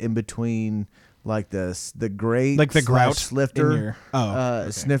stuck in between, like the grate, Like the grout snifter, in your-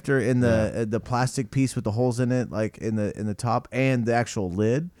 okay. snifter in the plastic piece with the holes in it, like in the top and the actual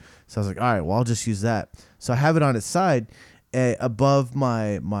lid. So I was like, all right, well, I'll just use that. So I have it on its side, above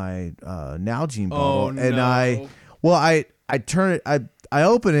my Nalgene bottle, and I turn it, I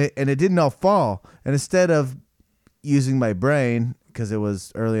open it, and it didn't all fall. And instead of using my brain, because it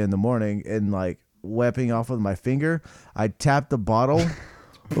was early in the morning, and like wiping off with my finger, I tapped the bottle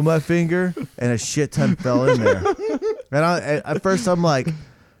with my finger, and a shit ton fell in there. And at first I'm like,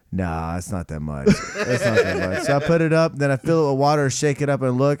 nah, it's not that much. It's not that much. So I put it up, then I fill it with water, shake it up,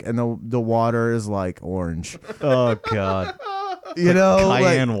 and look, and the water is like orange. Oh God. You know,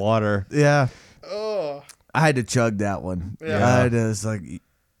 Cayenne water. Yeah. I had to chug that one. Yeah. It's like,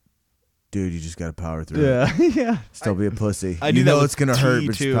 dude, you just got to power through it. Yeah. Yeah. Still be a pussy. I do you that know with it's gonna tea, hurt,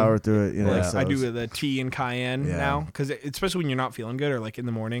 but too. just power through it. You know, Yeah. so I do it's- with the tea and cayenne Yeah. now, because especially when you're not feeling good or like in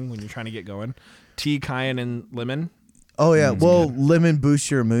the morning when you're trying to get going. Tea, cayenne, and lemon. Oh yeah. Well, lemon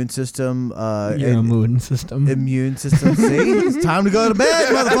boosts your immune system. And immune system. immune system. See, it's time to go to bed,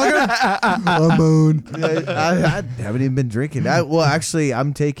 motherfucker. Moon. I haven't even been drinking. Actually,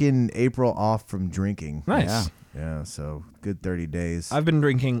 I'm taking April off from drinking. Nice. Yeah. Yeah. So good 30 days. I've been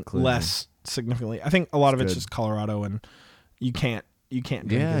drinking Cleansing. less significantly. I think a lot of it's good. just Colorado, and you can't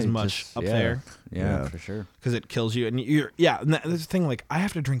drink Yeah, as it much just- up yeah. there Yeah, Yeah. for sure. because it kills you. And and that's the thing. Like, I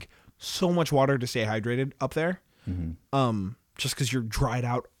have to drink so much water to stay hydrated up there. Just because you're dried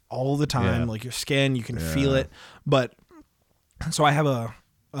out all the time, Yeah. like your skin, you can feel it. But so I have a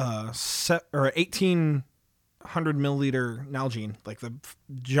 1,800 milliliter Nalgene, like the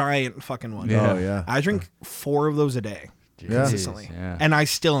giant fucking one. Yeah. Oh yeah. I drink 4 of those a day Yeah. consistently, Yeah. and I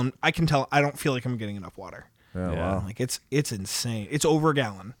can tell I don't feel like I'm getting enough water. Yeah. Yeah. Wow. Like it's insane. It's over a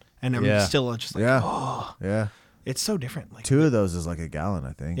gallon, and I'm Yeah. still just like, Yeah. oh, Yeah. it's so different. Like, 2 of those is like a gallon,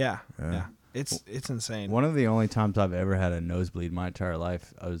 I think. yeah, Yeah. yeah, it's insane. One of the only times I've ever had a nosebleed my entire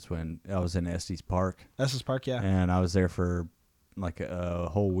life was when I was in Estes Park, Estes Park, yeah. and I was there for like a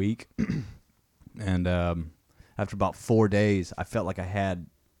whole week. And after about 4 days, I felt like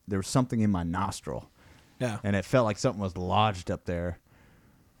there was something in my nostril, Yeah. and it felt like something was lodged up there.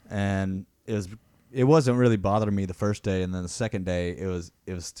 And it wasn't really bothering me the first day, and then the second day it was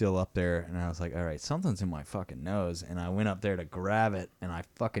still up there, and I was like, all right, something's in my fucking nose. And I went up there to grab it, and I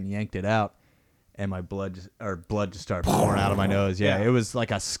fucking yanked it out, and my blood just started pouring out of my nose. Yeah, Yeah. it was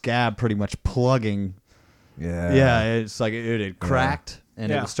like a scab pretty much plugging. Yeah. Yeah, it's like it had cracked, and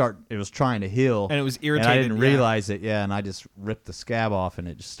Yeah. it was trying to heal, And it was and irritated. I didn't yeah. realize it. Yeah, and I just ripped the scab off, and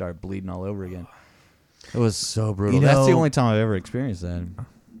it just started bleeding all over again. It was so brutal. You That's the know- only time I've ever experienced that.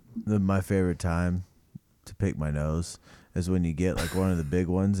 My favorite time to pick my nose is when you get like one of the big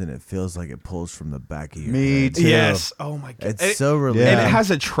ones and it feels like it pulls from the back of your Me head. too. Yes. Oh my god. It's so relieving. And it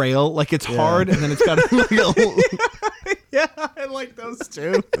has a trail. Like it's hard, and then it's got like a Yeah, I like those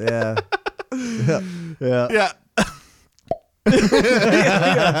too. Yeah. Yeah.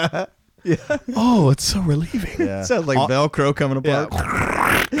 yeah. Oh, it's so relieving. Yeah. Sounds like Velcro coming apart.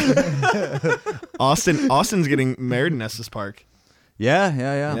 Austin's getting married in Estes Park. Yeah.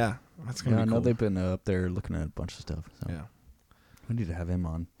 Yeah, that's gonna Yeah, I be know cool. they've been up there looking at a bunch of stuff. So. Yeah. We need to have him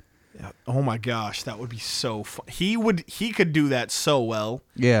on. Yeah. Oh my gosh, that would be so fun. He could do that so well,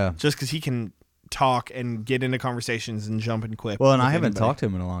 Yeah. just because he can talk and get into conversations and jump and quip. Well, and with I haven't anybody. talked to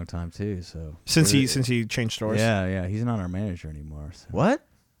him in a long time too. So since he changed stores. Yeah. He's not our manager anymore. So. What?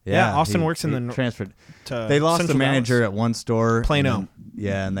 Yeah, Austin works in he the transferred. to They lost Central the manager Dallas. at one store. Plano. and then-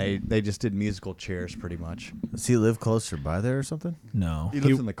 and they just did musical chairs pretty much. Does he live closer by there or something? No, He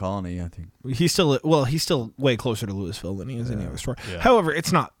lives in the colony, I think. he's still way closer to Louisville than he is any other store. Yeah. However,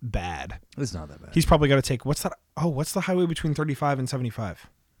 it's not bad. It's not that bad. He's probably got to take what's the highway between 35 and 75?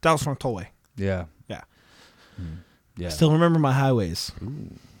 Dallas North Tollway. Yeah. Yeah. Yeah. Still remember my highways.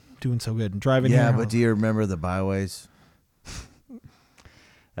 Doing so good. Driving Yeah, here. but do you remember the byways?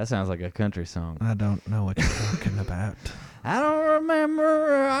 That sounds like a country song. I don't know what you're talking about. I don't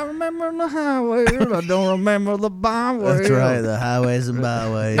remember. I remember the highway. I don't remember the byway. That's right, the highways and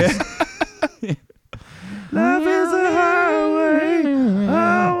byways. Life is a highway.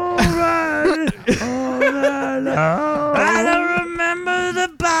 I won't ride it all night long. I don't remember the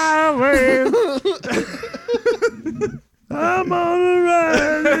byway. I'm on a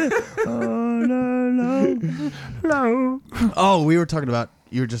ride all night long. Oh, you were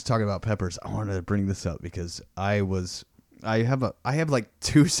just talking about peppers. I wanted to bring this up because I have like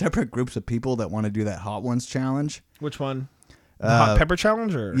two separate groups of people that want to do that Hot Ones challenge. Which one? The hot pepper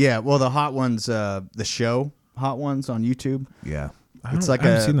challenge, or Yeah, well, the Hot Ones, the show Hot Ones on YouTube. Yeah. It's like I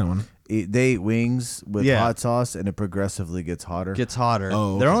haven't seen that one. They eat wings with Yeah. hot sauce, and it progressively gets hotter. Gets hotter.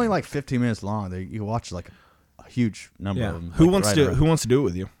 Oh, They're okay. only like 15 minutes long. You watch like a huge number Yeah. of them. Who like, wants right to around. Who wants to do it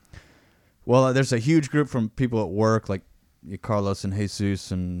with you? Well, there's a huge group from people at work, like Carlos and Jesus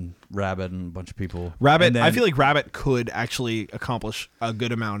and Rabbit and a bunch of people. Rabbit. And then- I feel like Rabbit could actually accomplish a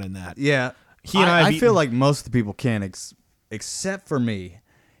good amount in that. Yeah. He and I have I feel eaten- like most of the people can, except for me.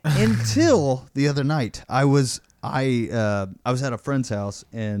 Until the other night, I was at a friend's house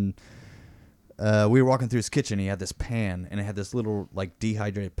and we were walking through his kitchen. He had this pan and it had this little like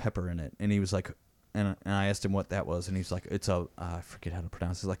dehydrated pepper in it, and he was like, and I asked him what that was, and he's like, it's a I forget how to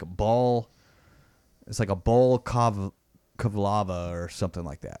pronounce it. It's like a ball. It's like a ball kavlava or something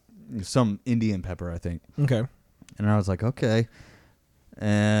like that. Some Indian pepper, I think. Okay. And I was like, okay.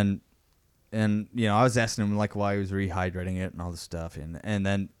 And you know, I was asking him like why he was rehydrating it and all this stuff, and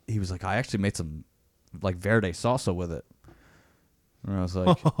then he was like, I actually made some like verde salsa with it. And I was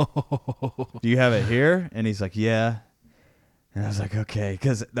like, do you have it here? And he's like, yeah. And I was like, okay,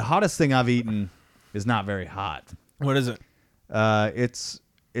 because the hottest thing I've eaten is not very hot. What is it?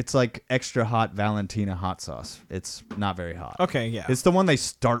 It's like extra hot Valentina hot sauce. It's not very hot. Okay, yeah. It's the one they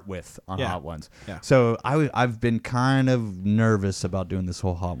start with on Yeah. Hot Ones. Yeah. So I've been kind of nervous about doing this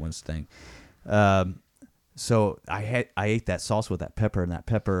whole Hot Ones thing. So I ate that sauce with that pepper, and that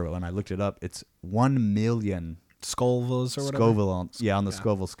pepper, when I looked it up, it's 1 million Scovilles or whatever. Scoville on the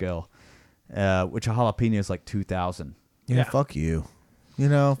Scoville scale, which a jalapeno is like 2,000. Yeah, fuck you.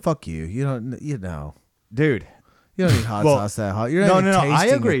 Fuck you. You don't. Dude. You don't need hot Well, sauce that hot. You're not even I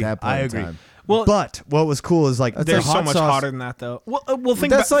tasting agree. At that point I in agree. time. Well, But what was cool is like That's their There's so hot much sauce, hotter than that, though. Well,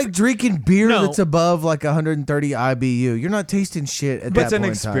 think That's about, like drinking beer No. that's above like 130 IBU. You're not tasting shit at But that it's an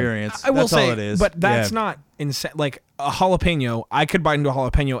point in time. experience. I will That's say, all it is. but that's Yeah. not insane. Like a jalapeno, I could bite into a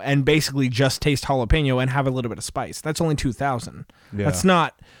jalapeno and basically just taste jalapeno and have a little bit of spice. That's only 2,000. Yeah.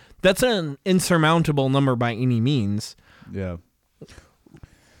 That's an insurmountable number by any means. Yeah.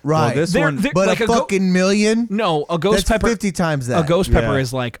 Right. Well, this They're- one, they're- but like a fucking million? No, a ghost That's pepper. 50 times that. A ghost pepper Yeah.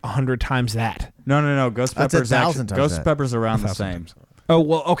 is like 100 times that. no. Ghost That's Pepper's 1,000 times Ghost that. Pepper's around the 1,000 same. times. Oh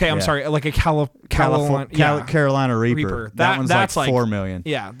well, okay. I'm Yeah. sorry. Like a Carolina, Carolina Reaper. That one's that's like 4 million.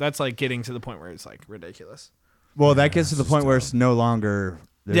 Yeah, that's like getting to the point where it's like ridiculous. Well, that gets to the point where it's no longer.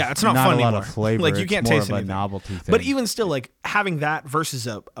 there's Yeah, it's not a fun lot anymore. of flavor. Like, you It's can't more taste of a anything. novelty thing. But even still, like having that versus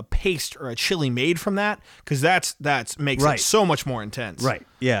a paste or a chili made from that, because that's makes Right. it so much more intense. right,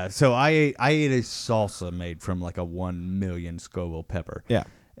 yeah. So I ate a salsa made from like a 1 million Scoville pepper. Yeah.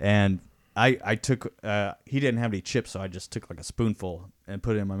 And I took. He didn't have any chips, so I just took like a spoonful and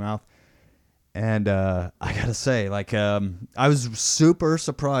put it in my mouth. And I gotta say, like, I was super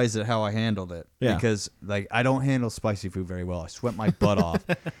surprised at how I handled it. Yeah. Because like I don't handle spicy food very well. I sweat my butt off.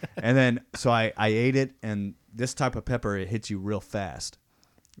 And then so I ate it, and this type of pepper, it hits you real fast.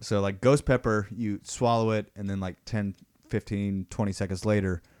 So like ghost pepper, you swallow it, and then like 10, 15, 20 seconds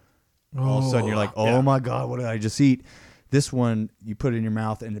later, all of a sudden you're like, oh my God, what did I just eat? This one, you put it in your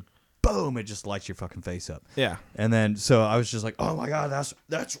mouth, and boom, it just lights your fucking face up. Yeah. And then so I was just like, oh my God, that's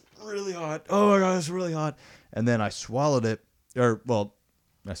really hot. Oh my God, that's really hot. And then I swallowed it,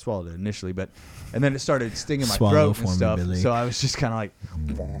 I swallowed it initially, and then it started stinging my Swallow throat for and me, stuff. Billy. So I was just kind of like,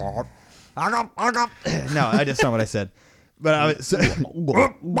 no, that's not what I said. But I was,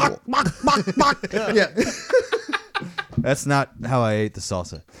 yeah, that's not how I ate the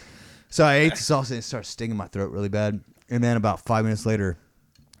salsa. So I ate the salsa and it started stinging my throat really bad. And then about 5 minutes later,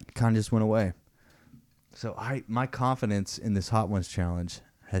 it kind of just went away. So my confidence in this Hot Ones challenge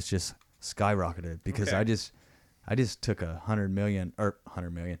has just skyrocketed because Okay. I just took a 1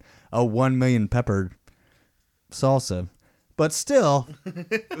 million peppered salsa, but still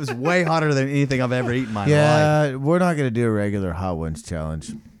it was way hotter than anything I've ever eaten in my life. Yeah, we're not going to do a regular Hot Ones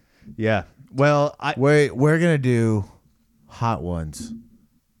challenge. Yeah. Well, We're going to do Hot Ones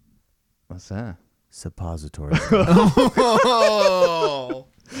what's that? suppositories. Oh.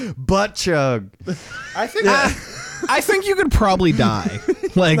 Butt chug. I think you could probably die.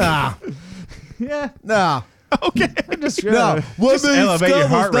 Like, Yeah. nah. okay. Just No, just elevate your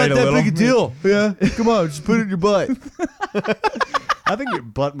heart rate a little. deal. Yeah, come on, just put it in your butt. I think your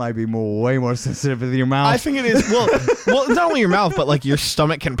butt might be way more sensitive than your mouth. I think it is. Well, not only your mouth, but like your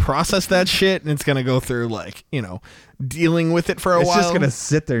stomach can process that shit, and it's gonna go through like dealing with it for a it's while. just gonna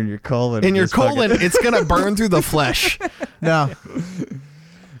sit there in your colon. in your just fucking- colon, it's gonna burn through the flesh. No,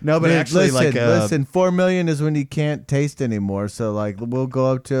 No, but Dude, actually, listen. 4 million is when you can't taste anymore. So like, we'll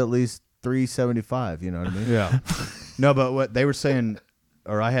go up to at least 375. You know what I mean? yeah. No, but what they were saying,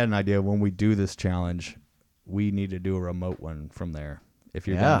 or I had an idea when we do this challenge, we need to do a remote one from there if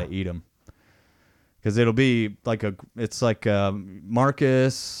you're down Yeah. to eat them. Because it'll be like it's like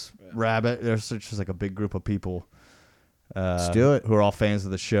Marcus, Rabbit. There's just like a big group of people. Let's do it. Who are all fans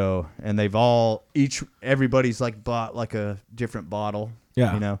of the show, and they've all everybody's like bought like a different bottle.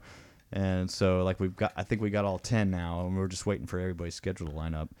 Yeah. And so like I think we got all 10 now, and we're just waiting for everybody's schedule to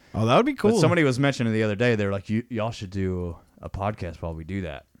line up. Oh, that would be cool. But somebody was mentioning the other day, they were like, y'all should do a podcast while we do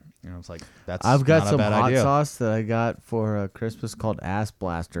that. And I was like, that's I've got not some a bad hot idea. sauce that I got for Christmas called Ass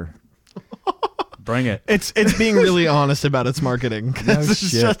Blaster. Bring it. It's being really honest about its marketing. It's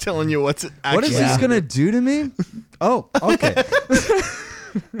shit. just telling you what's actually. What is this gonna do to me? Oh, okay.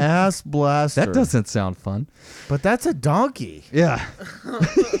 Ass Blaster. That doesn't sound fun. But that's a donkey. Yeah.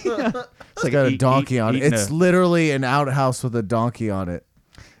 It's got a donkey on it. It's literally an outhouse with a donkey on it.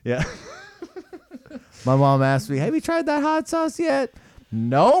 Yeah. My mom asked me, "Have you tried that hot sauce yet?"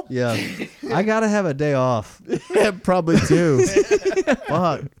 Nope. Yeah. I gotta have a day off. Yeah, probably too.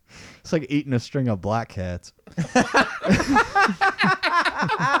 Fuck. It's like eating a string of black cats.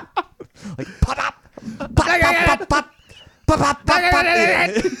 Like pop up. Pop, pop, pop, pop. Pop, pop, pop,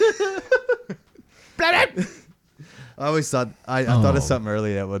 pop. I always thought I thought of something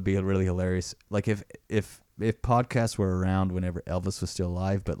earlier that would be really hilarious. Like if podcasts were around whenever Elvis was still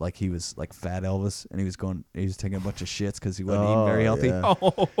alive, but like he was like fat Elvis and he was taking a bunch of shits because he wasn't eating very healthy. yeah.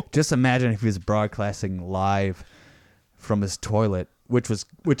 Just imagine if he was broadcasting live from his toilet, which is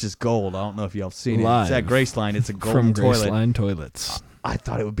gold. I don't know if y'all have seen it. Live It's at Graceline. It's a golden from toilet. Graceline Toilets. I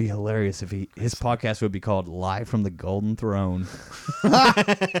thought it would be hilarious if his podcast would be called Live from the Golden Throne.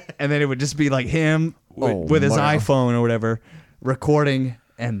 And then it would just be like him with his wow. iPhone or whatever recording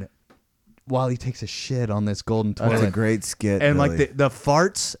and while he takes a shit on this golden toilet. That's a great skit. And really. like the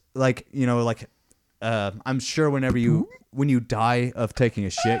farts, like, I'm sure when you die of taking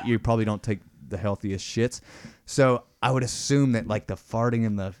a shit, you probably don't take the healthiest shits. So I would assume that like the farting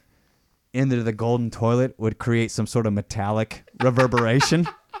into the golden toilet would create some sort of metallic reverberation.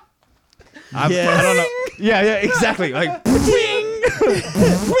 I don't know. Yeah, exactly. Like, bing, bing,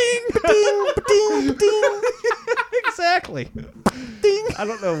 ding, ding, ding. Exactly. Ding. I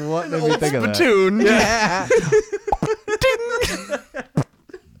don't know what made me think of that. Spittoon. Yeah.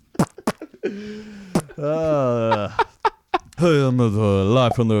 Hey, I'm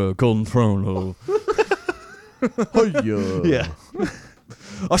live from the golden throne. Yeah.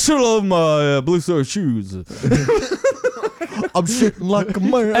 I still love my blue suede shoes. I'm shitting like a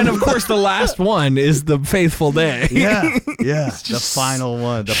man. And of course, the last one is the faithful day. Yeah. The just final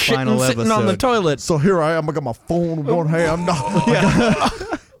one. The Shitting, final sitting episode. on the toilet. So here I am. I got my phone in one hand.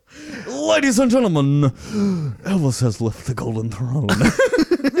 Ladies and gentlemen, Elvis has left the golden throne.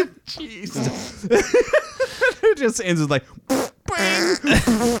 Jesus. It just ends with like, bing,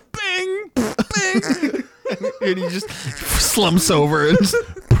 bing, bing. And he just slumps over and just,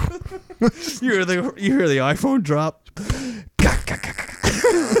 You hear the iPhone drop.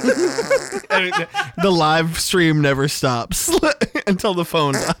 and the live stream never stops until the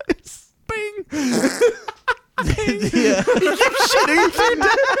phone dies. Bing. Yeah. Shitting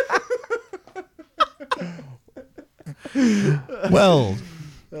through Well,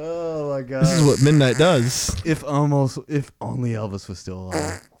 Oh my god. this is what midnight does. If only Elvis was still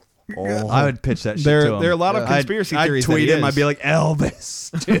alive. I would pitch that shit There to him. are a lot of conspiracy theories I'd tweet that he him. I'd is. be like,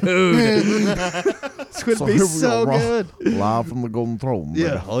 Elvis, dude. This would be here we so are, good. Live from the Golden Throne.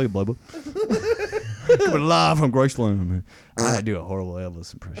 Yeah. Hey, Bubba. Coming live from Graceland. I do a horrible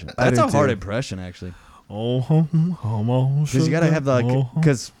Elvis impression. I That's do a hard too. impression, actually. Because Because you gotta have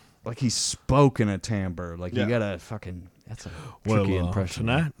because like he spoke in a timbre. Like Yeah. you gotta fucking. That's a tricky impression.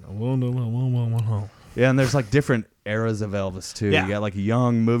 tonight. Yeah, and there's like different eras of Elvis too. Yeah. You got like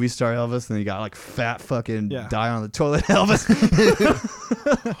young movie star Elvis, and then you got like fat fucking Yeah. die on the toilet Elvis.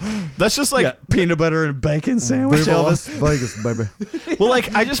 That's just like, Yeah, peanut butter and bacon sandwich Elvis. Vegas, baby. well,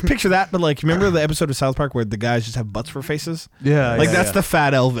 like I just picture that, but like, remember the episode of South Park where the guys just have butts for faces? Yeah, Like that's the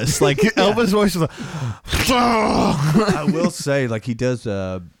fat Elvis. Like Elvis' voice is like, I will say, like he does.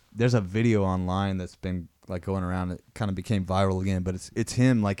 There's a video online that's been like going around. It kind of became viral again, but it's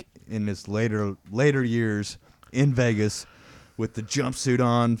him like in his later years in Vegas with the jumpsuit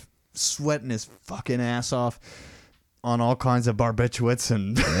on, sweating his fucking ass off, on all kinds of barbiturates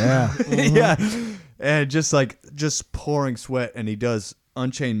and Yeah. yeah, and just pouring sweat. And he does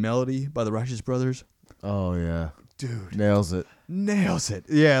Unchained Melody by the Righteous Brothers. Oh yeah. Dude, Nails it. nails it.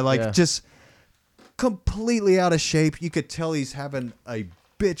 Yeah, like Yeah. just completely out of shape. You could tell he's having a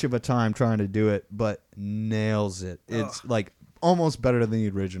bitch of a time trying to do it, but nails it. It's like almost better than the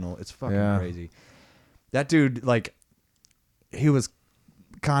original. It's fucking Yeah. crazy. That dude, like, he was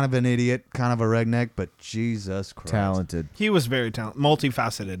kind of an idiot, kind of a redneck, but Jesus Christ. Talented. He was very talented,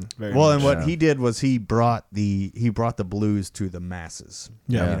 multifaceted. Very Well, much. and what Yeah. he did was he brought the blues to the masses.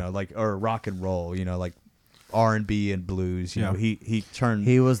 Yeah. You know, like, or rock and roll, you know, like R&B and blues, you Yeah. know. He turned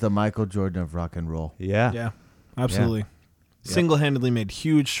He was the Michael Jordan of rock and roll. yeah. Yeah, absolutely. Single-handedly made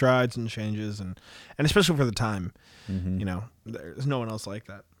huge strides and changes, and especially for the time, you know, there's no one else like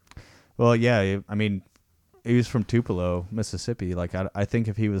that. Well, yeah, I mean, he was from Tupelo, Mississippi. Like, I think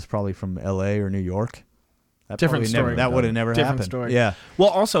if he was probably from L.A. or New York, that Different probably never- story. that would have never Different happened. story. Yeah, Well,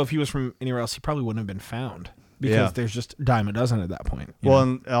 also, if he was from anywhere else, he probably wouldn't have been found because Yeah. there's just a dime a dozen at that point. you well,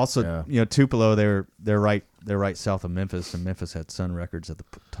 know? and also, Yeah. you know, Tupelo, they're right south of Memphis, and Memphis had Sun Records at the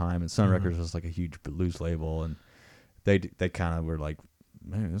time, and Sun Records was like a huge blues label, and they kind of were like,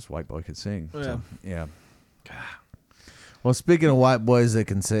 man, this white boy could sing. So, yeah. Well, speaking of white boys that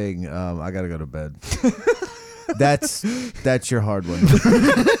can sing, I gotta go to bed. That's your hard one.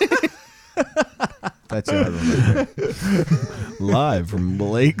 That's your hard one. Right there. Live from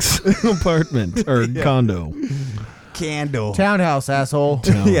Blake's apartment or condo. Candle. Townhouse, asshole.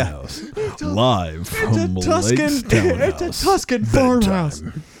 Townhouse. Live from Blake's townhouse. Tuscan farmhouse.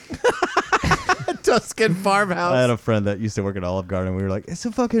 Tuscan I farmhouse. had a friend that used to work at Olive Garden. We were like, it's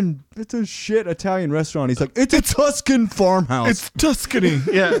a shit Italian restaurant. He's like, it's a Tuscan farmhouse. It's Tuscany.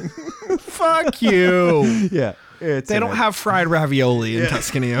 Yeah. Fuck you. yeah. It's They don't have fried ravioli in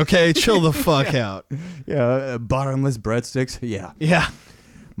Tuscany, okay? Chill the fuck out. bottomless breadsticks. Yeah. Yeah.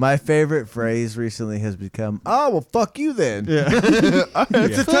 My favorite phrase recently has become, "Oh, well, fuck you then." Yeah.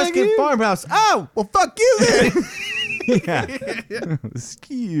 It's a Tuscan farmhouse. Oh, well, fuck you then.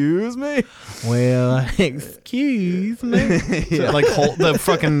 Excuse me. Well, excuse me. So, like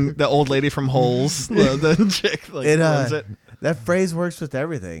the old lady from Holes, the chick like runs it. That phrase works with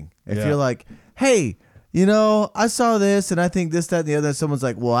everything. If Yeah. you're like, "Hey, you know, I saw this and I think this, that, and the other," and someone's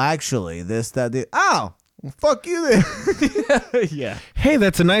like, "Well, actually, this, that, the oh, well, fuck you then." Yeah. Hey,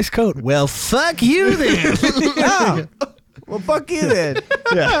 that's a nice coat. Well, fuck you then. Oh, well, fuck you then.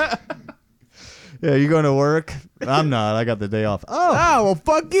 Yeah. Yeah, you going to work? I'm not. I got the day off. Oh, Oh, well,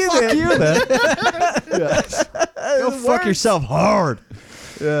 fuck you then. you then. Go fuck yourself hard.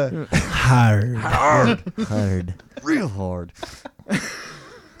 Yeah. Hard. Hard. Real hard.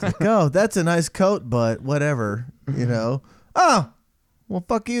 Oh, that's a nice coat, but whatever, you know. Oh, well,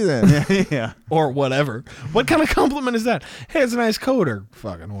 fuck you then. Yeah. Or whatever. What kind of compliment is that? Hey, it's a nice coat or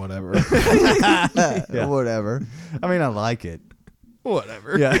fucking whatever. Yeah. Whatever. I mean, I like it.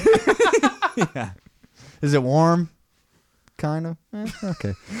 Whatever. Yeah. Yeah. Is it warm? Kind of.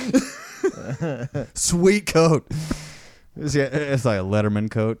 Okay. Sweet coat. It's like a Letterman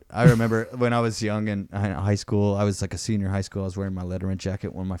coat. I remember when I was young in high school, I was like a senior in high school. I was wearing my Letterman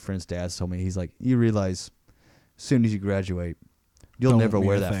jacket. One of my friend's dads told me, he's like, you realize as soon as you graduate, you'll Don't never be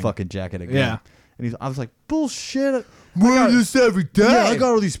wear a that thing. fucking jacket again. Yeah. And I was like, bullshit. Wear this every day. Yeah, I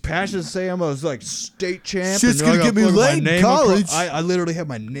got all these patches saying I was like state champ. Shit's and I gonna got get me fucking my laid in name college. I literally had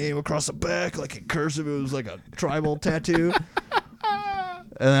my name across the back, like in cursive. It was like a tribal tattoo.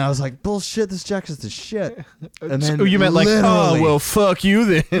 And then I was like, bullshit, this jacket's the shit. And then So you meant like, oh, literally- well, fuck you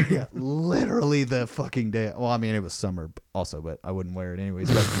then. yeah, literally the fucking day. Well, I mean, it was summer also, but I wouldn't wear it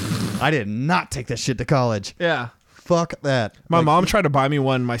anyways. But I did not take that shit to college. Yeah. Fuck that. My Like, mom tried to buy me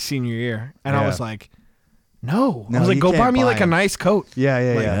one my senior year, and I Yeah. was like, no. No, I was like, you go can't buy me buy like a them. nice coat. Yeah,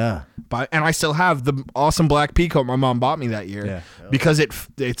 yeah, Like, yeah. Yeah. And I still have the awesome black pea coat my mom bought me that year Yeah. because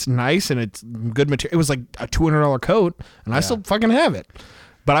it's nice and it's good material. It was like a $200 coat, and I still fucking have it.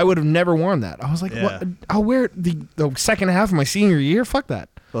 But I would have never worn that. I was like, Yeah. what? I'll wear it the second half of my senior year. Fuck that.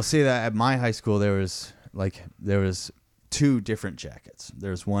 Well, see that at my high school there was two different jackets.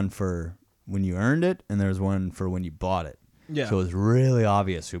 There's one for when you earned it, and there's one for when you bought it. Yeah. So it was really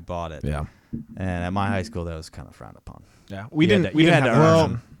obvious who bought it. Yeah. And at my high school, that was kind of frowned upon. Yeah. We You had didn't. to- We you didn't had have to that earn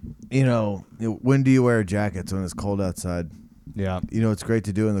option. You know, when do you wear jackets when it's cold outside? Yeah. You know what's great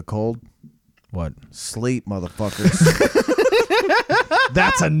to do in the cold? What? Sleep, motherfuckers.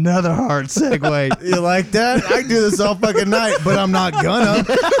 That's another hard segue. You like that? I can do this all fucking night, but I'm not gonna.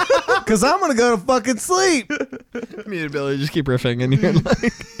 Because I'm going to go to fucking sleep. Me and Billy just keep riffing, and you're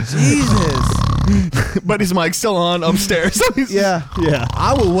like, Jesus. Buddy's mic still on upstairs. So he's- Yeah. Yeah.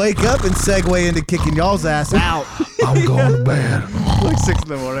 I will wake up and segue into kicking y'all's ass out. I'm going to bed. Like 6 in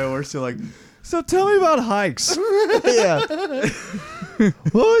the morning, we're still like, so tell me about hikes. Yeah.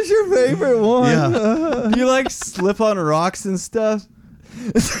 What was your favorite one? Yeah. Do you like slip on rocks and stuff?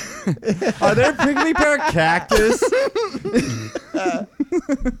 Are there prickly pear cactus?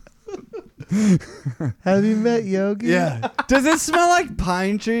 Have you met Yogi? Yeah. Does it smell like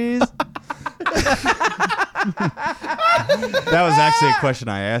pine trees? That was actually a question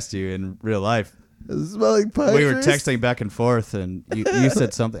I asked you in real life. Smelling pine We were trees? texting back and forth, and you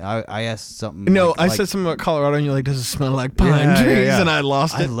said something. I asked something. No, like- I like- said something about Colorado, and you're like, does it smell like pine Yeah, yeah, trees? yeah. And I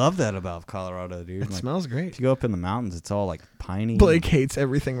lost I it. love that about Colorado, dude. It Like, smells if great. you go up in the mountains, it's all like piney, Blake hates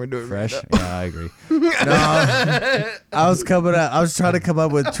everything we're doing. fresh. Right Yeah, I agree. No, I was coming out. I was trying to come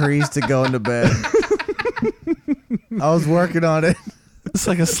up with trees to go into bed. I was working on it. now. It's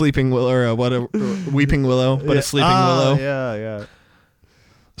like a sleeping willow or a weeping willow, but a sleeping willow. Yeah, yeah. I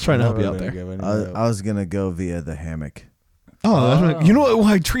was trying to help you out there. I was gonna go via the hammock. Oh, you know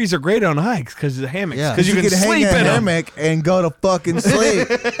why trees are great on hikes? Because of the hammocks. Yeah. Because you can hang sleep a in them. hammock and go to fucking sleep.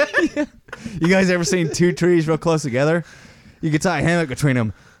 You guys ever seen two trees real close together? You could tie a hammock between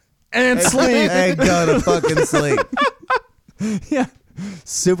them and sleep. and go to fucking sleep. Yeah,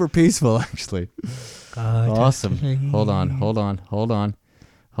 super peaceful actually. Awesome. Hold on.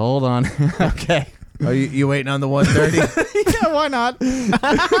 Okay. Are you waiting on the 1:30? Yeah, why not?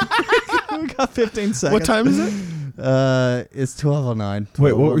 We got 15 seconds. What time is it? It's 12:09.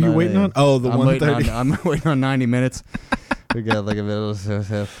 Wait, what were you waiting on? Oh, the I'm waiting 1:30. I'm waiting on 90 minutes. We got like a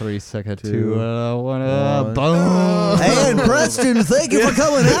bit 3 second, 2, 1, boom. And Preston, thank you for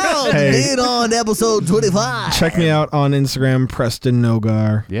coming out Hey. and being on episode 25. Check me out on Instagram, Preston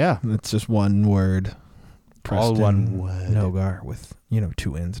Nogar. Yeah. That's just one word. All one word. Nogar with,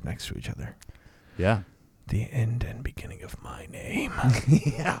 2 N's next to each other. Yeah. The end and beginning of my name.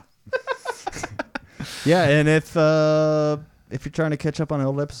 Yeah. Yeah, and if you're trying to catch up on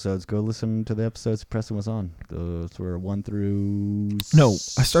old episodes, go listen to the episodes Preston was on. Those were 1 through No,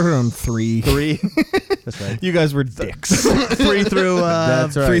 I started on 3. 3. That's right. You guys were dicks. 3 through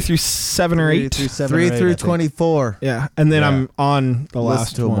That's right. 3 through 7 or 8. 3 through 7 3 or 8, through I think. 24. Yeah, and then Yeah. I'm on the Listen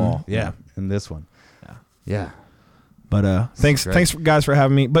last to 'em one. all. Yeah, and this one. Yeah. But thanks great. guys for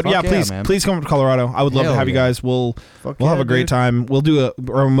having me. But Fuck yeah, yeah, please man. please come up to Colorado. I would love Hell to have you yeah. guys. We'll Fuck have yeah, a great dude. time. We'll do a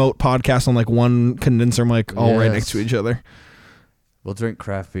remote podcast on like one condenser mic all right Yes. next to each other. We'll drink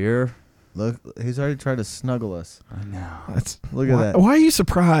craft beer. Look, he's already tried to snuggle us. I know. That's Look at that. Why are you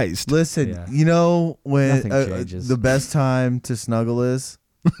surprised? Listen, Yeah. you know when Nothing changes. the best time to snuggle is?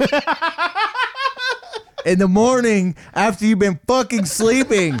 In the morning after you've been fucking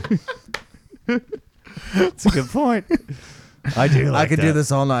sleeping. That's a good point. I do. I could do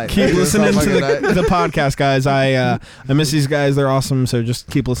this all night. I Keep do this all listening to fucking night. the podcast, guys. I miss these guys. They're awesome. So just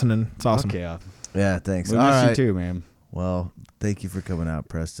keep listening. It's awesome. Okay. Yeah, thanks. We All miss right. you too, man. Well, thank you for coming out,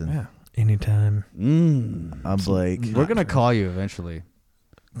 Preston. Yeah. Anytime. I'm Blake. We're gonna call you eventually.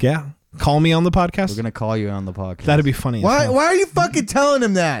 Yeah. Call me on the podcast. We're gonna call you on the podcast. That'd be funny. as Why hell. are you fucking telling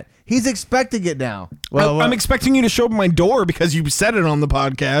him that? He's expecting it now. I'm expecting you to show up at my door because you said it on the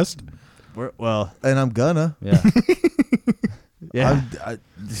podcast. well, And I'm gonna. yeah, yeah.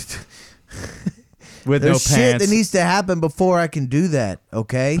 With no There's shit pants, that needs to happen before I can do that,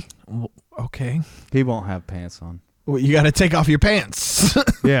 okay? Okay. he won't have pants on. Well, you got to take off your pants.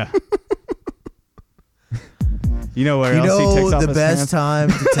 Yeah. You know where You else he takes know off the his best pants? time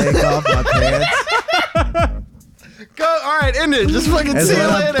to take off my pants Go. All right, end it. Just fucking is see you when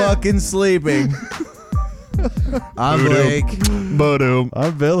I'm later. fucking sleeping. I'm Blake. Bodo.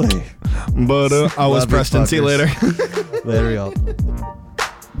 I'm Billy. Bodo. I was Love you Preston. See you fuckers. later. Later, y'all.